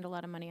and they spend a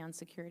lot of money on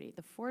security.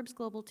 The Forbes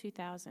Global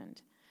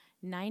 2000,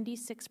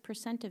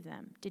 96% of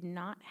them did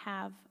not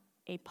have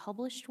a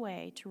published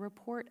way to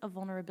report a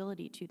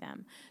vulnerability to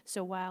them.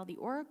 So while the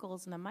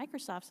Oracles and the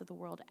Microsofts of the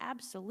world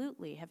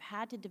absolutely have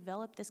had to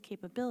develop this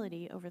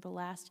capability over the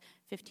last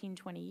 15,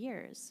 20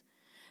 years,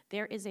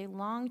 there is a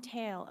long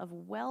tail of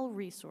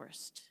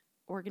well-resourced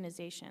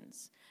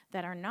organizations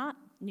that are not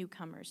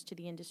newcomers to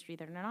the industry,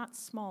 that are not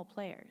small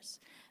players,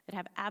 that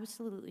have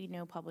absolutely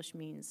no published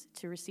means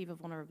to receive a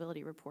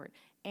vulnerability report.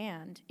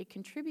 And it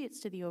contributes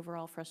to the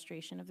overall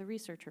frustration of the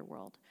researcher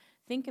world.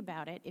 Think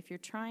about it, if you're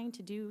trying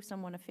to do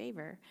someone a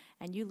favor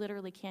and you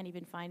literally can't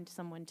even find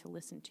someone to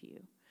listen to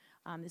you,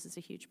 this is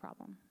a huge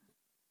problem.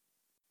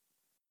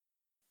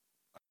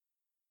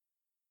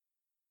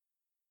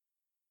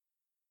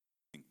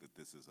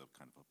 this is a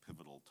kind of a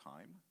pivotal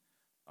time.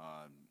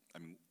 I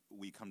mean,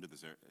 we come to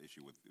this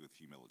issue with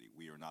humility.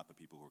 We are not the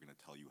people who are going to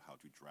tell you how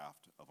to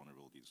draft a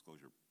vulnerability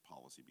disclosure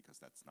policy, because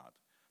that's not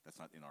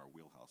in our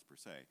wheelhouse per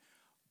se.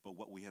 But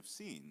what we have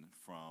seen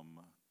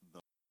from the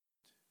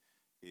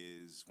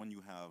is when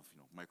you have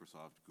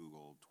Microsoft,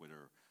 Google,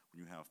 Twitter,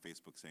 when you have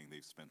Facebook saying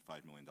they've spent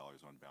 $5 million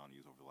on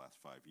bounties over the last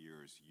 5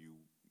 years,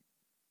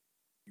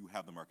 you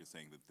have the market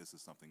saying that this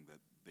is something that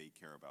they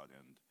care about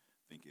and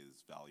think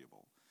is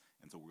valuable.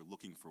 And so we're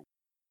looking for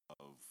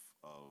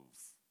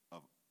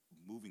of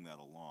moving that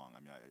along.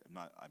 I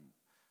mean,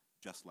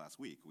 just last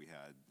week we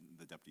had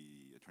the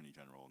Deputy Attorney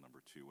General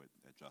 #2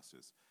 at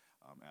Justice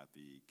at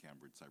the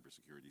Cambridge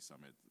Cybersecurity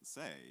Summit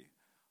say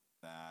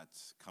that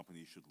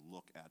companies should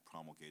look at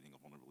promulgating a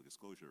vulnerability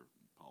disclosure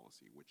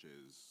policy, which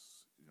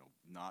is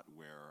not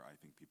where I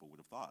think people would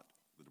have thought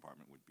the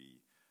department would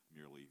be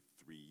merely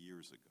 3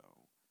 years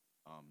ago.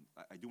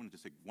 I do want to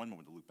just take one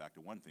moment to loop back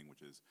to one thing,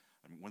 which is,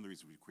 I mean, one of the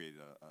reasons we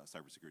created a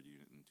cybersecurity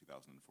unit in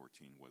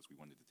 2014 was we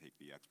wanted to take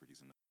the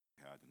expertise we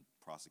had in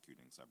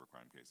prosecuting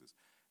cybercrime cases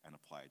and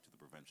apply it to the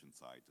prevention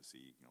side to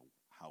see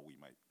how we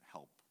might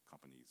help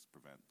companies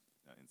prevent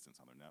incidents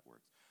on their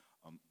networks.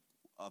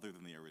 Other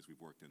than the areas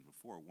we've worked in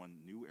before,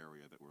 one new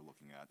area that we're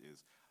looking at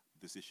is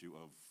this issue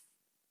of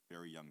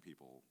very young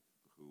people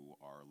who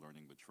are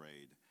learning the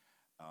trade,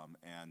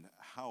 and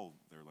how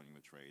they're learning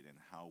the trade, and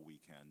how we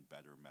can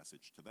better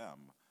message to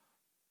them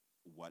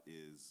what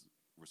is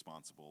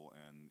responsible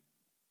and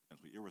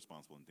potentially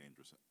irresponsible and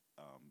dangerous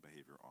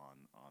behavior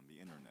on the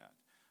internet.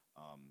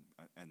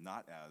 And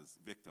not as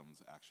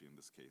victims, actually, in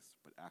this case,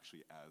 but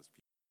actually as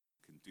people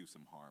who can do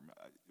some harm.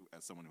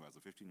 As someone who has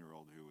a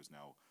 15-year-old who is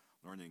now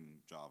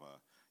learning Java,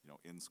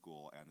 in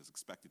school and is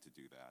expected to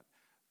do that,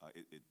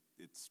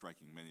 it's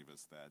striking many of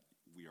us that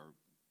we are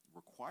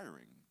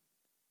requiring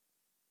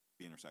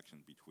the intersection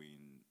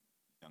between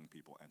young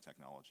people and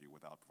technology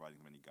without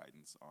providing them any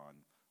guidance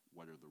on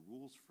what are the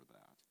rules for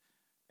that.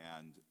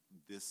 And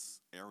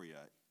this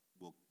area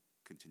will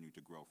continue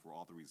to grow for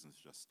all the reasons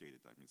just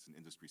stated. I mean, it's an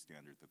industry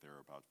standard that there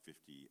are about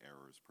 50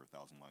 errors per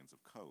 1,000 lines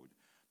of code.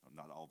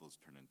 Not all those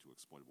turn into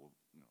exploitable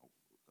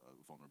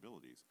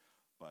vulnerabilities,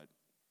 but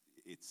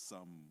it's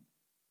some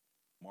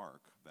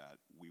mark that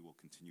we will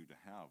continue to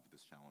have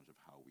this challenge of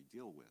how we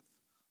deal with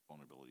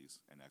vulnerabilities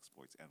and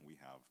exploits, and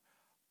we have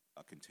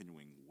a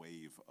continuing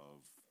wave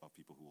of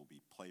people who will be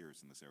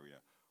players in this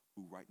area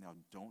who right now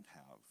don't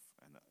have,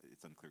 and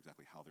it's unclear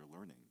exactly how they're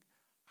learning,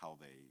 how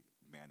they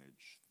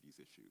manage these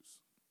issues.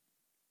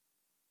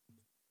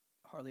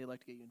 Harley, I'd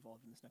like to get you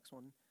involved in this next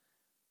one.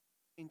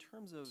 In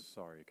terms of...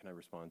 Sorry, can I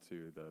respond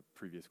to the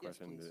previous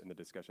question please. in the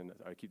discussion?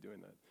 I keep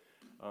doing that.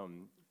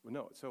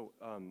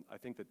 I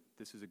think that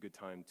this is a good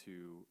time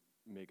to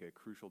make a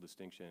crucial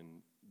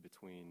distinction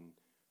between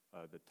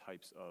the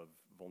types of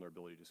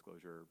vulnerability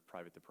disclosure,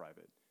 private to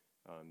private.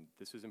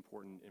 This is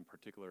important in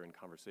particular in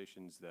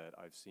conversations that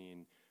I've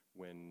seen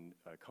when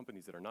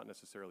companies that are not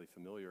necessarily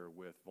familiar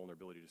with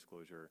vulnerability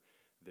disclosure,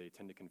 they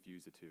tend to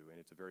confuse the two, and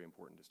it's a very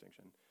important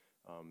distinction.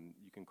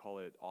 You can call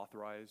it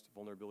authorized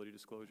vulnerability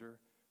disclosure,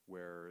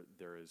 where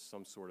there is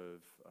some sort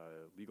of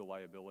legal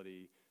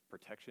liability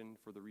protection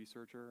for the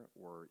researcher,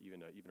 or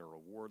even a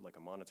reward, like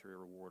a monetary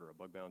reward or a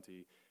bug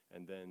bounty,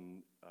 and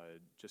then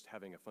just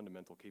having a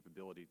fundamental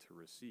capability to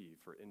receive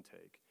for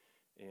intake.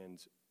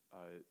 And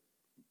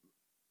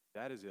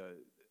that is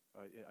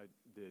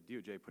the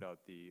DOJ put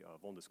out the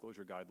vulnerability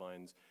disclosure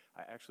guidelines.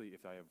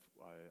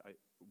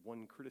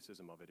 One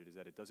criticism of it is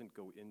that it doesn't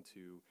go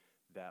into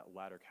that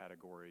latter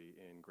category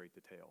in great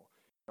detail.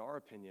 In our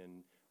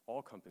opinion,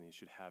 all companies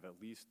should have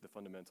at least the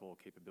fundamental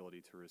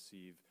capability to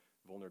receive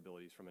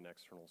vulnerabilities from an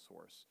external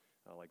source.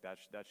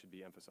 That should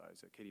be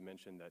emphasized. Katie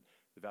mentioned that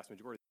the vast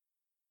majority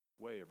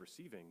way of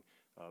receiving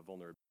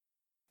vulnerability.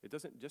 It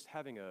doesn't just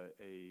having a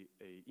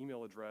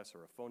email address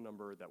or a phone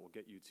number that will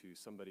get you to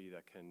somebody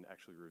that can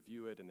actually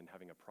review it, and then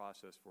having a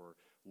process for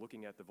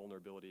looking at the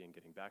vulnerability and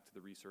getting back to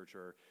the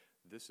researcher.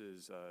 This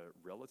is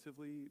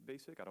relatively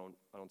basic. I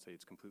don't say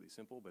it's completely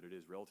simple, but it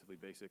is relatively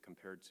basic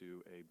compared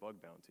to a bug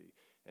bounty.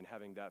 And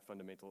having that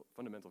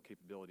fundamental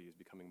capability is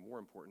becoming more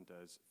important,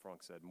 as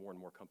Frank said. More and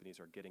more companies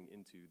are getting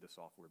into the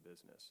software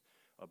business.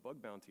 A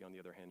bug bounty, on the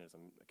other hand, as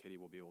Katie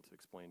will be able to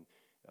explain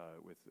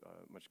with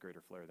much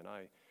greater flair than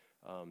I,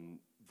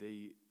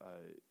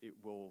 it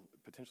will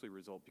potentially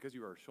result, because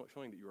you are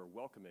showing that you are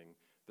welcoming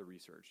the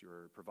research, you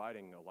are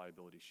providing a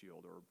liability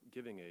shield or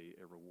giving a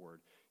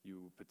reward,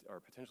 you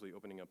are potentially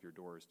opening up your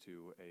doors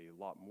to a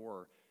lot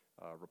more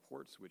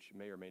reports which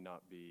may or may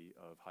not be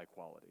of high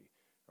quality.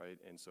 Right?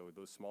 And so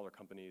those smaller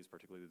companies,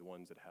 particularly the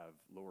ones that have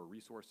lower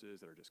resources,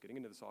 that are just getting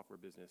into the software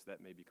business,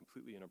 that may be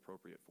completely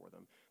inappropriate for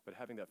them. But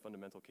having that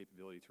fundamental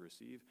capability to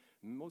receive,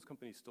 most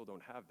companies still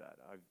don't have that.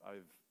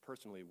 I've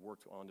personally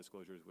worked on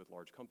disclosures with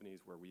large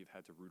companies where we've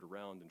had to root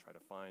around and try to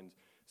find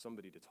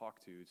somebody to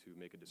talk to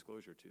make a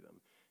disclosure to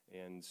them.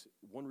 And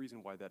one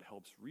reason why that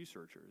helps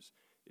researchers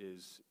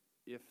is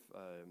if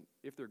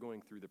they're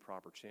going through the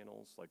proper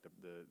channels, like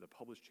the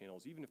published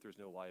channels, even if there's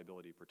no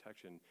liability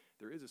protection,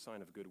 there is a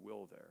sign of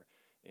goodwill there.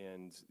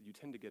 And you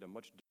tend to get a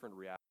much different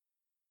reaction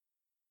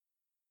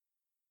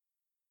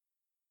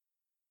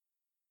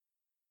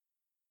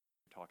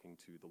talking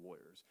to the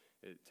lawyers.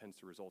 It tends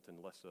to result in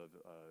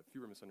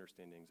fewer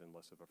misunderstandings and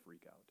less of a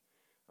freak out.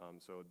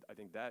 So I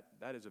think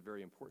that is a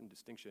very important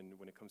distinction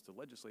when it comes to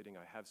legislating.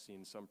 I have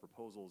seen some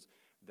proposals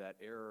that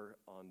err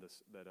on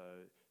this, that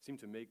seem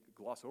to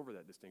gloss over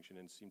that distinction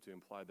and seem to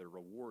imply that a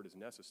reward is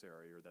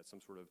necessary or that some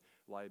sort of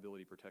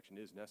liability protection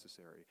is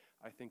necessary.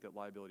 I think that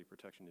liability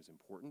protection is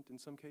important in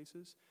some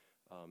cases.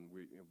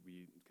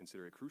 We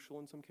consider it crucial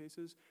in some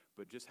cases,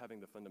 but just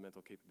having the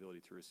fundamental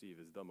capability to receive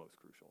is the most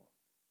crucial.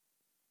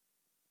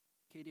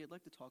 Katie, I'd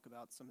like to talk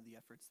about some of the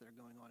efforts that are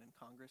going on in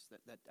Congress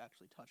that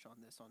actually touch on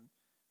this,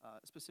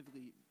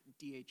 specifically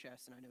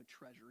DHS and I know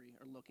Treasury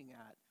are looking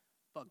at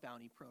bug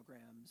bounty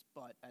programs,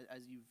 but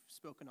as you've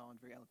spoken on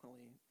very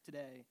eloquently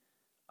today,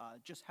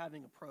 just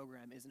having a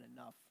program isn't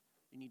enough.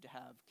 You need to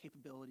have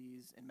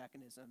capabilities and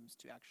mechanisms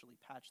to actually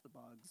patch the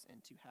bugs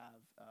and to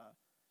have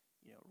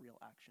real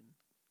action.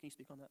 Can you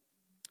speak on that?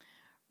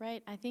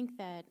 Right. I think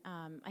that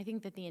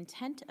the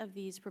intent of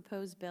these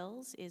proposed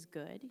bills is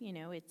good. You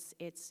know,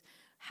 it's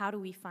how do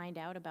we find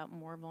out about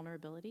more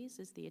vulnerabilities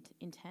is the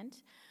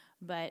intent.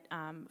 But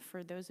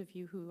for those of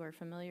you who are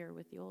familiar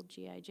with the old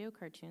G.I. Joe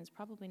cartoons,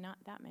 probably not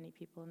that many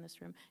people in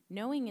this room,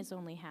 knowing is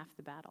only half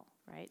the battle,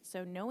 right?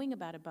 So knowing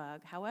about a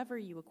bug, however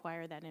you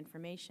acquire that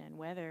information,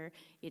 whether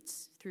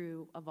it's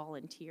through a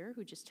volunteer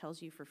who just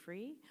tells you for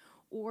free,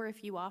 or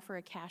if you offer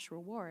a cash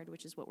reward,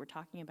 which is what we're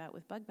talking about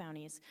with bug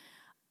bounties,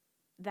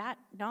 that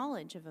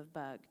knowledge of a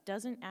bug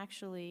doesn't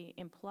actually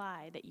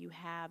imply that you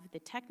have the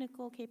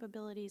technical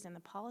capabilities and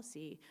the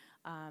policy,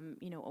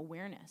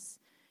 awareness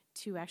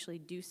to actually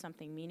do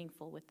something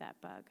meaningful with that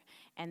bug.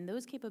 And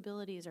those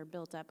capabilities are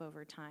built up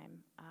over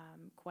time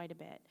quite a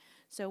bit.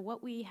 So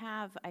what we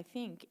have, I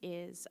think,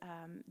 is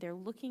they're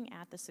looking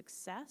at the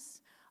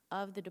success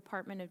of the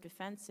Department of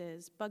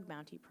Defense's bug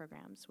bounty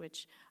programs,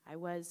 which I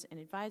was an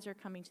advisor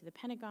coming to the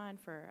Pentagon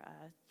for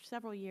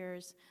several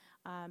years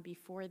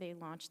before they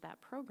launched that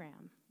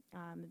program,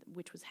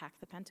 which was Hack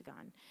the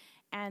Pentagon.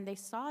 And they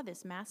saw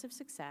this massive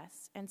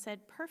success and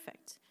said,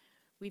 perfect.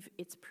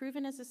 It's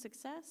proven as a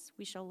success.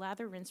 We shall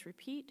lather, rinse,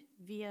 repeat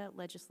via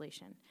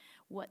legislation.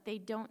 What they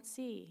don't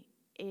see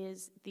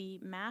is the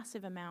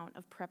massive amount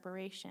of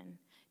preparation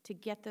to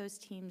get those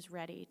teams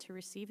ready to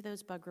receive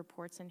those bug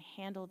reports and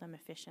handle them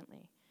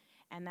efficiently.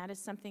 And that is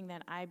something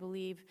that I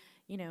believe,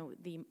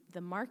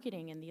 the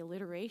marketing and the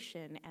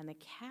alliteration and the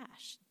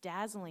cash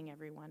dazzling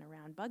everyone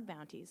around bug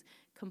bounties,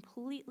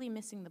 completely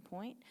missing the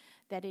point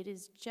that it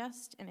is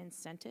just an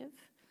incentive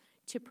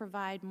to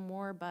provide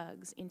more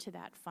bugs into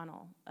that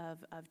funnel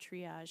of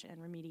triage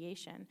and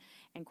remediation.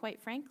 And quite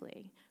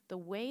frankly, the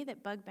way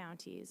that bug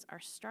bounties are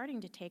starting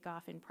to take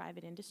off in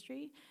private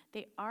industry,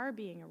 they are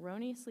being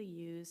erroneously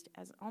used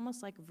as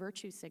almost like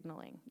virtue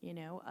signaling,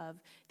 of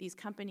these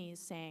companies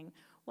saying,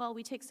 well,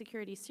 we take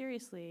security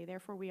seriously,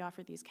 therefore we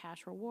offer these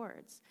cash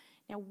rewards.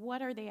 Now,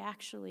 what are they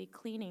actually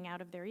cleaning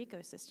out of their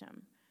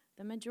ecosystem?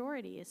 The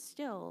majority is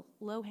still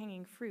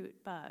low-hanging fruit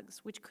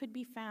bugs, which could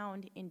be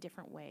found in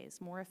different ways,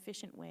 more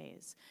efficient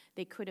ways.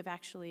 They could have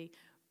actually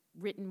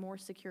written more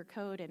secure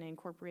code and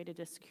incorporated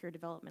a secure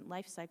development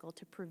lifecycle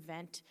to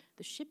prevent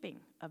the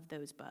shipping of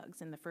those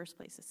bugs in the first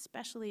place,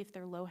 especially if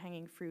they're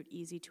low-hanging fruit,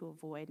 easy to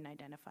avoid and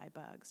identify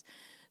bugs.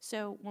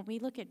 So when we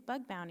look at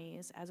bug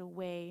bounties as a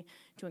way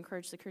to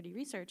encourage security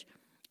research,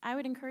 I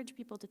would encourage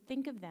people to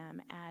think of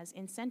them as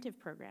incentive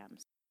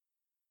programs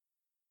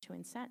to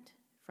incent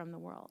from the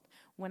world.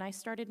 When I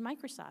started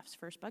Microsoft's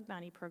first bug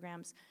bounty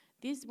programs,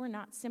 these were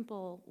not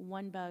simple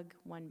one bug,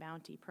 one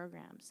bounty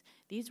programs.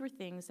 These were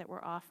things that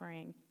were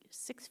offering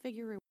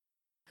six-figure rewards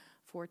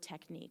for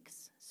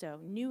techniques. So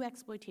new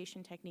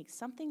exploitation techniques,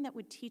 something that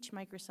would teach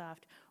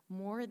Microsoft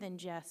more than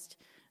just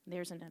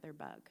there's another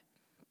bug.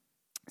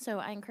 So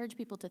I encourage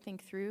people to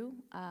think through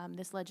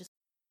this legislation.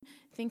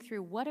 Think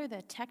through what are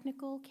the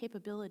technical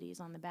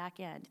capabilities on the back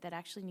end that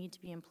actually need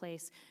to be in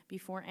place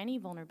before any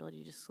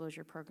vulnerability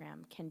disclosure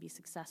program can be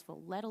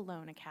successful, let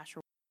alone a cash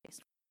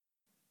reward-based.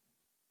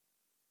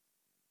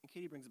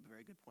 Katie brings up a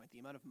very good point. The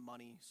amount of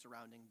money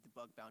surrounding the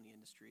bug bounty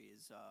industry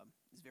is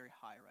very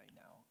high right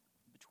now.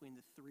 Between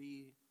the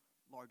three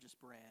largest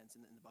brands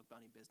in the bug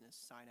bounty business,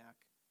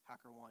 Synack,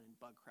 HackerOne, and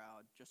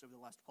BugCrowd, just over the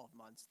last 12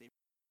 months, they've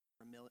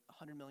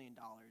 $100 million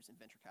in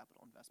venture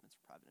capital investments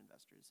for private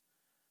investors.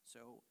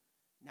 So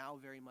now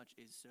very much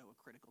is so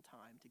a critical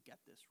time to get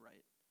this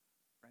right.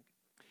 Frank?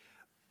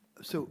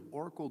 So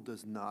Oracle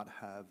does not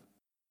have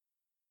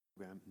a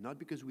program, not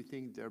because we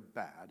think they're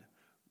bad.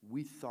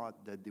 We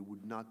thought that they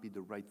would not be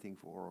the right thing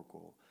for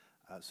Oracle.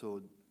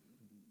 So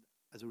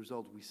as a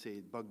result, we say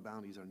bug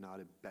bounties are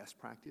not a best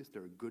practice.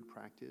 They're a good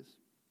practice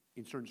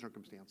in certain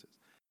circumstances.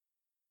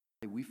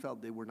 We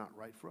felt they were not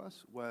right for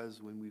us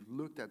was when we've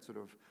looked at sort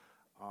of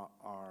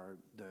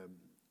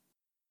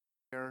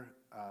where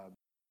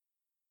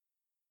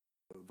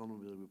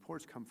vulnerability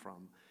reports come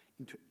from.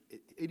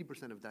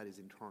 80% of that is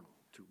internal.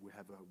 We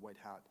have a white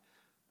hat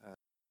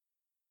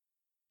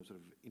sort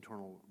of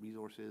internal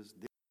resources.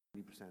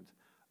 80%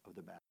 of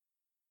the bad.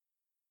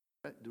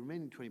 The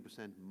remaining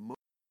 20%, most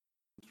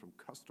from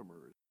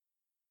customers,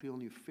 feel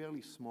only a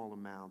fairly small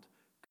amount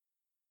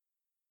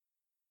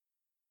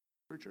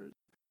researchers.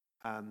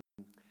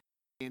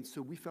 And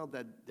so we felt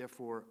that,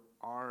 therefore,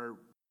 our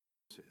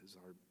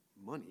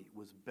money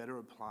was better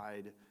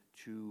applied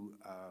to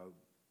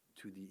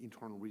the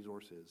internal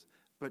resources.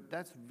 But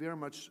that's very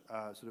much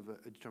sort of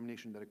a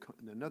determination that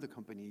another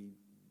company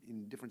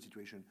in a different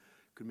situation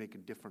could make a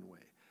different way.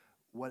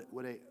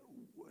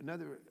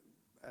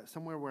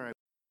 Somewhere where I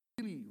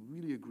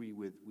really agree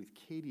with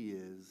Katie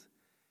is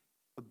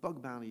a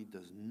bug bounty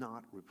does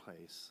not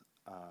replace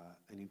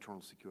an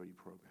internal security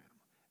program.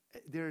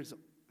 There's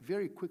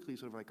very quickly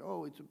sort of like,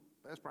 oh, it's a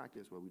best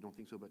practice. Well, we don't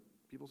think so, but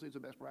people say it's a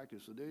best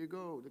practice. So there you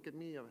go. Look at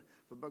me, I have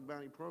a bug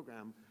bounty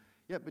program.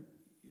 Yeah, but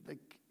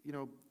like,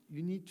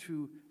 you need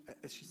to,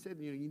 as she said,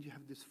 you need to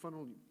have this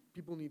funnel.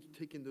 People need to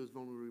take in those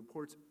vulnerability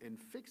reports and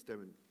fix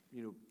them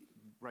and,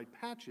 write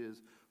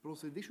patches, but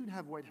also they should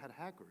have white hat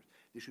hackers.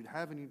 They should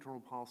have an internal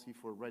policy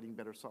for writing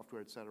better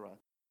software, et cetera.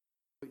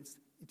 It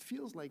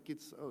feels like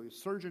a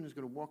surgeon is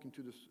going to walk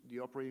into the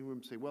operating room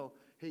and say, well,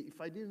 hey, if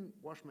I didn't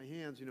wash my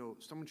hands,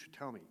 someone should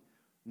tell me.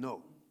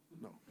 No.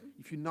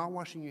 If you're not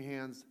washing your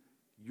hands,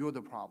 you're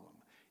the problem.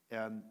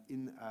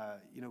 In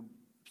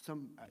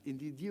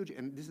the DOJ,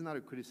 and this is not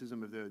a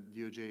criticism of the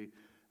DOJ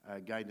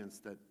guidance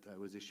that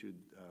was issued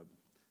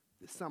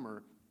this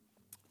summer,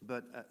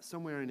 but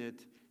somewhere in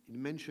it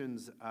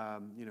mentions,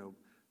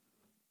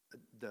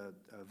 the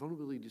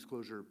vulnerability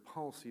disclosure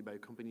policy by a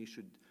company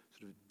should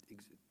sort of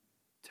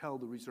tell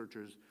the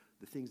researchers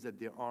the things that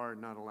they are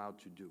not allowed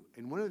to do.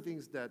 And one of the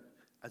things that,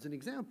 as an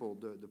example,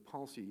 the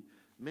policy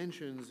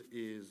mentions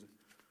is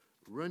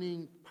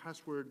running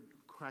password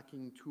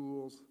cracking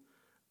tools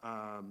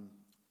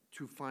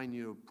to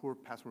find, poor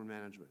password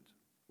management.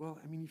 Well,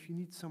 I mean, if you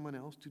need someone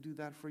else to do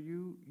that for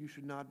you, you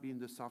should not be in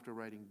the software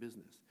writing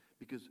business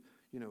because,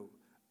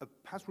 a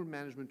password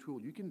management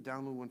tool, you can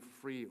download one for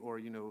free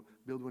or,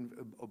 build one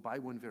or buy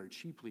one very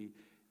cheaply.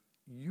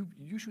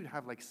 You should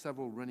have like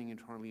several running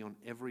internally on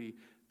every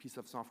piece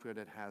of software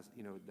that has,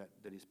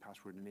 that is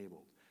password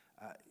enabled.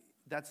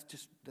 That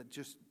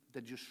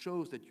just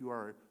shows that you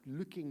are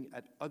looking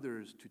at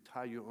others to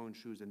tie your own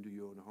shoes and do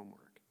your own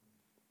homework.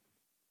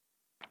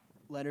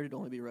 Leonard, it'd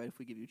only be right if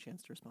we give you a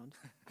chance to respond.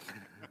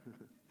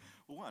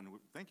 Well, one,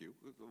 thank you.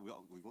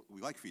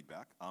 We like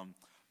feedback.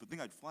 The thing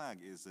I'd flag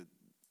is that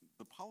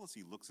the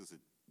policy looks as it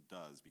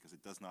does because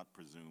it does not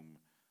presume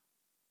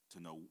to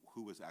know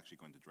who is actually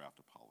going to draft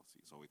a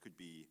policy. So it could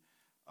be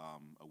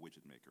a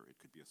widget maker, it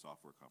could be a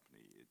software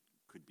company, it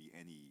could be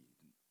any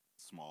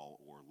small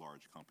or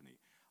large company.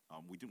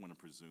 We didn't want to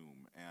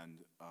presume,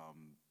 and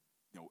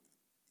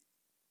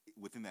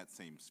within that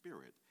same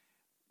spirit,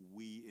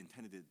 we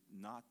intended it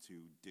not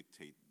to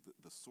dictate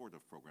the sort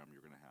of program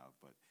you're going to have,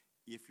 but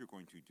if you're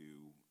going to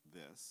do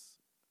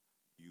this,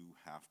 you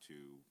have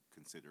to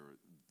consider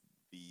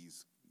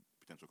these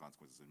potential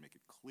consequences and make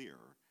it clear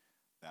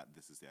that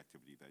this is the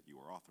activity that you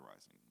are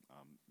authorizing.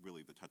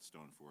 Really, the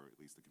touchstone for at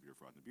least the Computer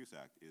Fraud and Abuse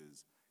Act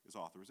is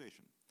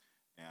authorization.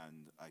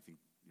 And I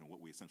think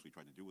what we essentially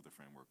tried to do with the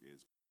framework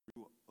is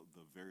through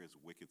the various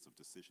wickets of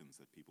decisions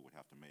that people would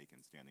have to make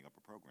in standing up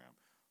a program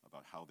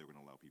about how they're going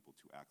to allow people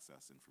to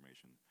access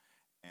information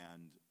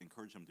and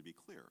encourage them to be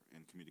clear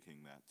in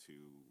communicating that to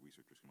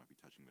researchers who might be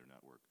touching their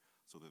network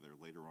so that there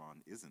later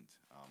on isn't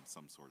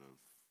some sort of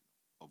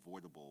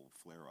avoidable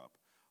flare-up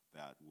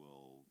that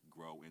will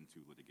grow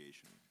into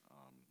litigation.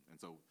 And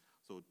so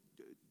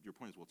your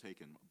point is well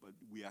taken, but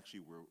we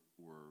actually were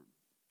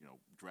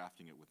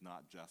drafting it with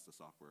not just a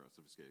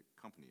sophisticated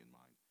company in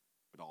mind,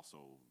 but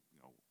also,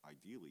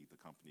 ideally the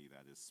company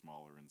that is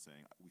smaller and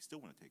saying, we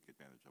still want to take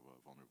advantage of a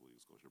vulnerability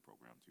disclosure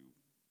program to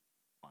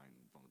find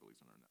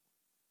vulnerabilities on our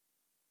network.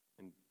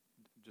 And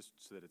just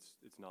so that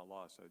it's not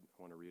lost, I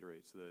want to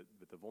reiterate, so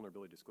that the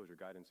vulnerability disclosure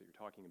guidance that you're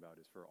talking about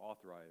is for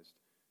authorized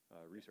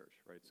research,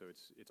 right? So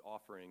it's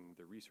offering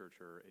the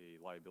researcher a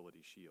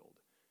liability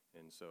shield.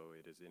 And so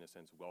it is, in a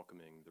sense,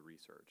 welcoming the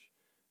research.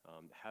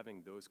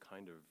 Having those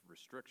kind of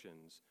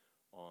restrictions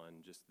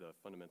on just the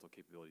fundamental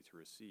capability to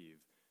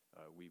receive,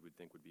 we would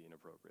think would be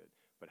inappropriate.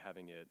 But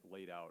having it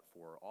laid out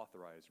for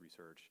authorized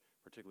research,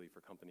 particularly for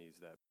companies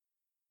that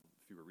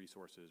fewer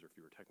resources or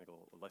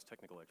less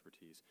technical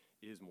expertise,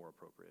 is more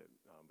appropriate.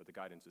 But the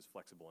guidance is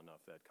flexible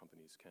enough that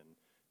companies can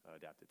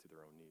adapt it to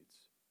their own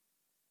needs.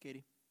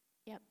 Katie?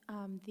 Yep.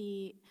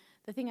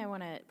 The thing I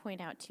want to point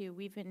out too,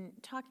 we've been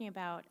talking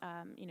about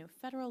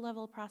federal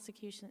level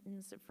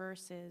prosecutions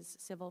versus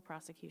civil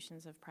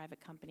prosecutions of private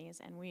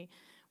companies, and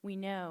we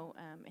know,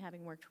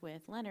 having worked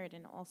with Leonard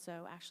and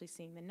also actually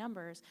seeing the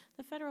numbers,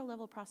 the federal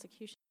level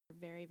prosecutions are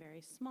very,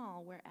 very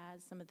small,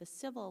 whereas some of the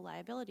civil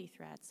liability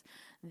threats,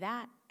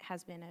 that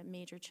has been a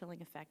major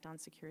chilling effect on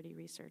security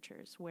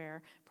researchers,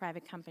 where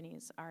private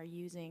companies are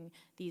using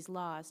these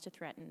laws to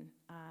threaten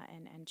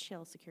and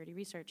chill security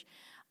research.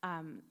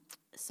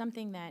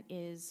 Something that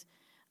is,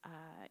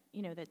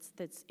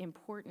 that's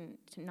important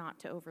not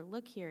to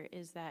overlook here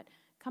is that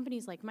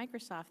companies like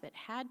Microsoft that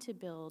had to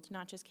build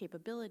not just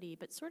capability,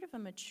 but sort of a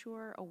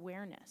mature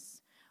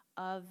awareness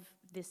of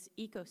this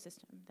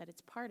ecosystem that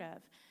it's part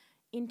of.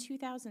 In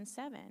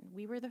 2007,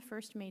 we were the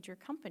first major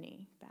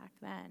company back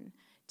then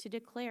to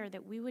declare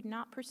that we would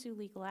not pursue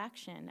legal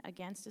action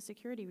against a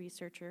security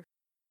researcher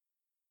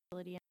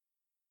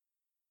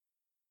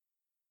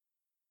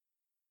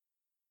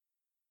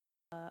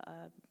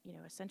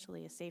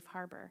essentially a safe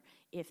harbor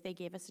if they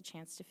gave us a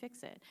chance to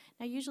fix it.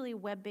 Now, usually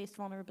web-based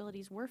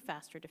vulnerabilities were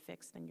faster to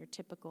fix than your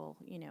typical,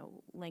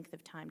 length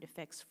of time to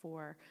fix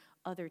for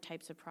other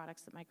types of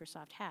products that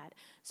Microsoft had.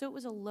 So it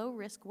was a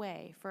low-risk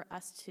way for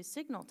us to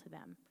signal to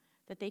them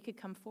that they could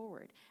come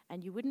forward.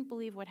 And you wouldn't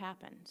believe what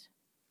happened.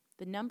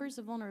 The numbers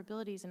of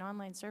vulnerabilities in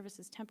online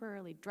services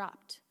temporarily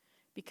dropped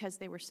because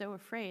they were so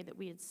afraid that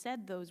we had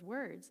said those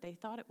words, they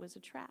thought it was a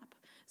trap.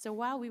 So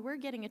while we were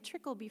getting a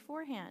trickle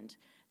beforehand,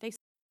 they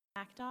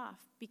backed off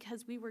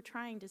because we were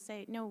trying to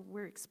say, no,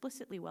 we're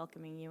explicitly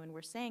welcoming you and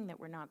we're saying that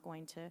we're not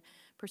going to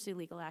pursue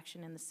legal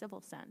action in the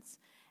civil sense.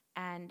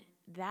 And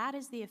that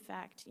is the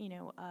effect,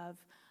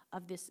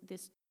 of this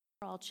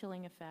overall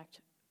chilling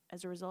effect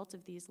as a result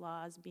of these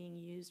laws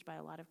being used by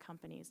a lot of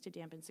companies to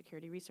dampen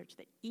security research,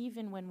 that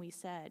even when we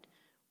said,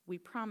 we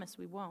promise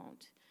we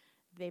won't,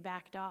 they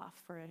backed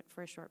off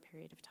for a short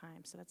period of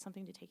time. So that's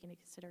something to take into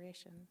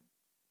consideration.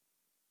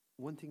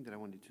 One thing that I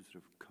wanted to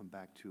sort of come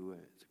back to,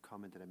 it's a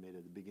comment that I made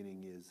at the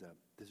beginning, is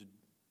there's an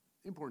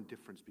important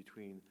difference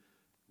between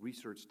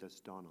research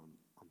that's done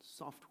on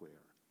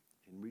software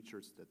and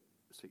research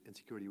and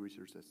security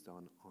research that's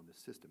done on the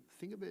system.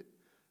 Think of it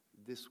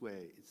this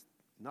way. It's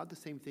not the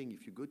same thing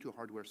if you go to a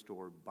hardware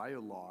store, buy a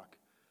lock,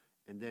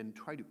 and then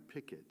try to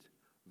pick it,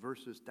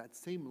 versus that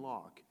same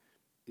lock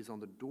is on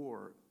the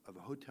door of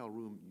a hotel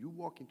room. You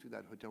walk into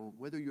that hotel room,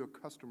 whether you're a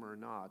customer or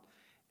not,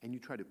 and you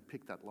try to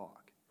pick that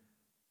lock.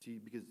 See,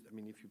 because,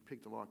 if you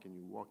pick the lock and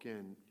you walk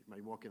in, you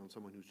might walk in on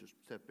someone who's just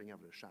stepping out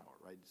of the shower,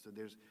 right? So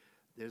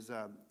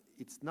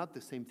it's not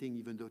the same thing,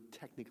 even though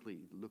technically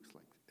it looks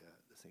like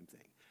the same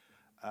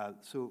thing.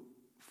 So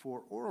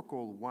for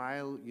Oracle,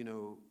 while,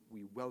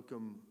 we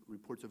welcome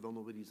reports of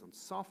vulnerabilities on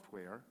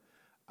software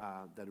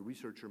that a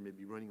researcher may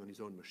be running on his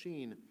own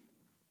machine,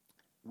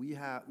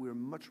 we're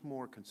much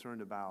more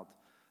concerned about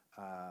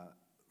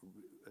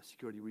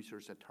security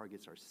research that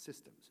targets our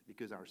systems,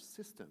 because our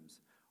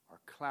systems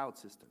are cloud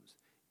systems.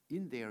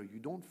 In there, you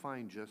don't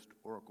find just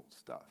Oracle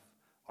stuff.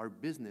 Our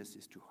business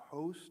is to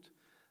host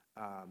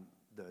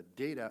the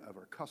data of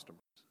our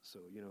customers. So,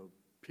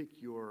 pick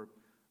your,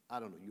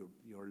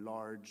 your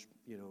large,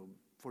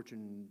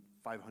 Fortune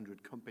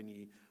 500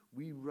 company.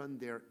 We run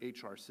their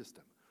HR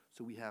system.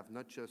 So we have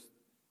not just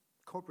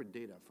corporate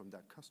data from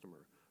that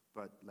customer,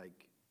 but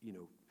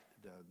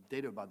the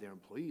data about their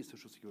employees,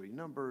 social security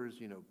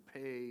numbers,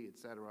 pay, et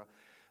cetera.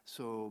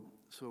 So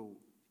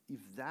if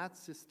that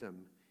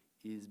system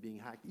is being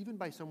hacked, even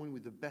by someone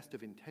with the best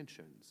of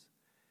intentions,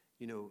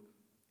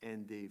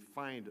 and they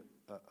find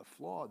a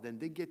flaw, then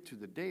they get to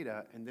the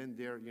data, and then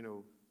they're,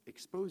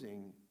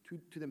 exposing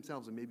to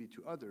themselves and maybe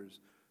to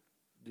others,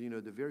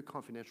 the very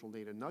confidential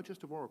data, not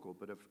just of Oracle,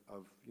 but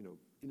of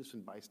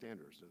innocent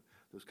bystanders,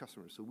 those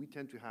customers. So we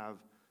tend to have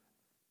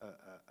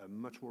a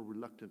much more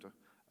reluctant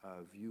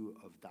view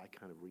of that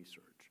kind of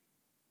research.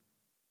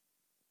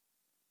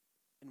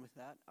 And with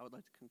that, I would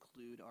like to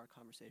conclude our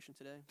conversation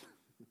today.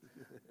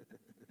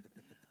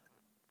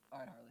 All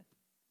right, Harley,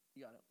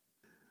 you got it.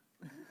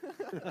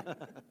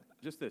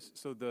 Just this,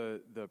 so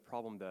the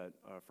problem that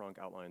Frank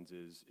outlines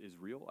is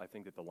real. I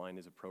think that the line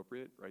is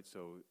appropriate, right?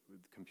 So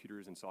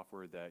computers and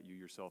software that you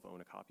yourself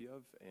own a copy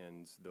of,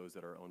 and those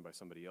that are owned by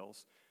somebody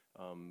else.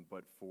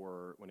 But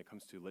when it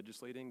comes to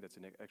legislating, that's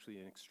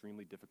actually an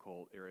extremely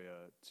difficult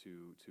area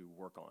to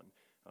work on,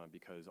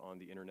 because on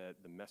the internet,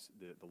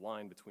 the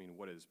line between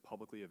what is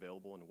publicly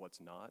available and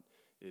what's not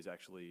is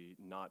actually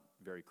not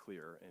very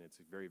clear, and it's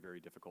very, very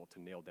difficult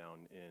to nail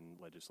down in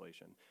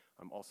legislation.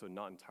 I'm also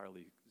not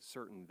entirely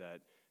certain that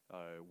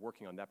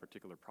working on that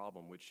particular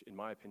problem, which in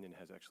my opinion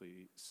has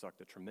actually sucked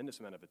a tremendous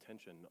amount of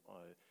attention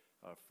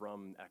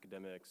from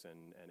academics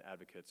and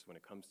advocates when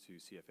it comes to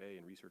CFA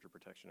and researcher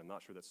protection. I'm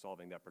not sure that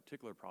solving that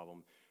particular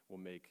problem will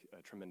make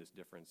a tremendous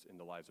difference in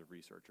the lives of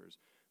researchers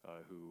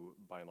who,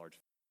 by and large,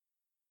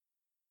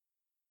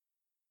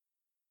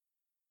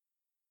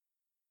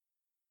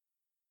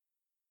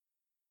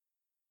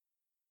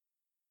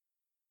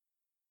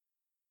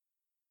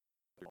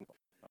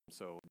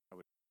 so I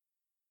would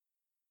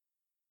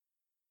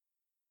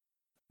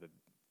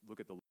look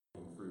at the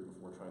fruit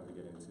before trying to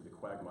get into the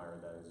quagmire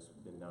that has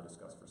been now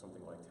discussed for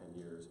something like 10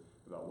 years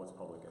about what's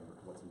public and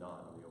what's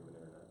not on the open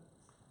internet.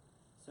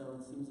 So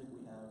it seems like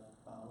we have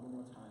a little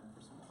more time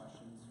for some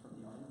questions from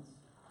the audience.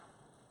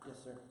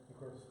 Yes, sir. Of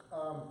course.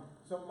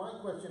 So my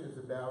question is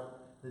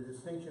about the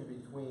distinction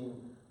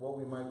between what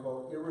we might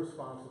call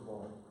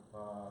irresponsible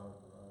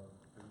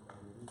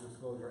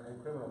disclosure and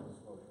criminal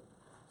disclosure.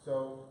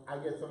 So I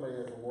get somebody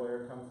as a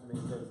lawyer comes to me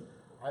and says,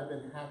 I've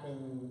been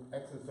hacking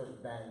X and such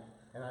bank,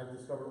 and I've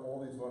discovered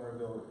all these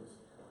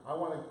vulnerabilities. I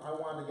want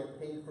to get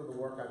paid for the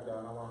work I've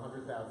done. I want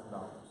 $100,000.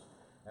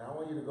 And I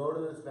want you to go to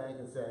this bank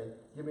and say,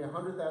 give me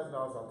 $100,000,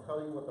 I'll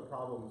tell you what the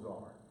problems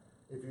are.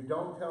 If you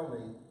don't tell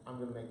me, I'm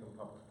gonna make them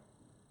public,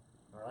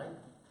 all right?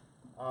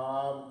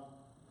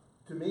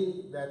 To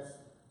me, that's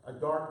a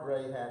dark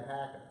gray hat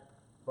hacker.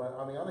 But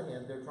on the other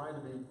hand, they're trying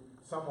to be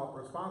somewhat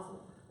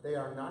responsible. They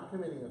are not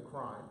committing a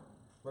crime.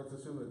 Let's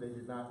assume that they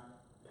did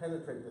not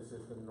penetrate the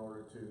system in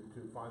order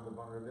to find the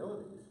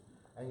vulnerabilities.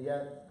 And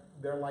yet,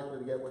 they're likely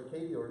to get what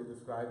Katie already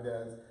described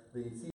as the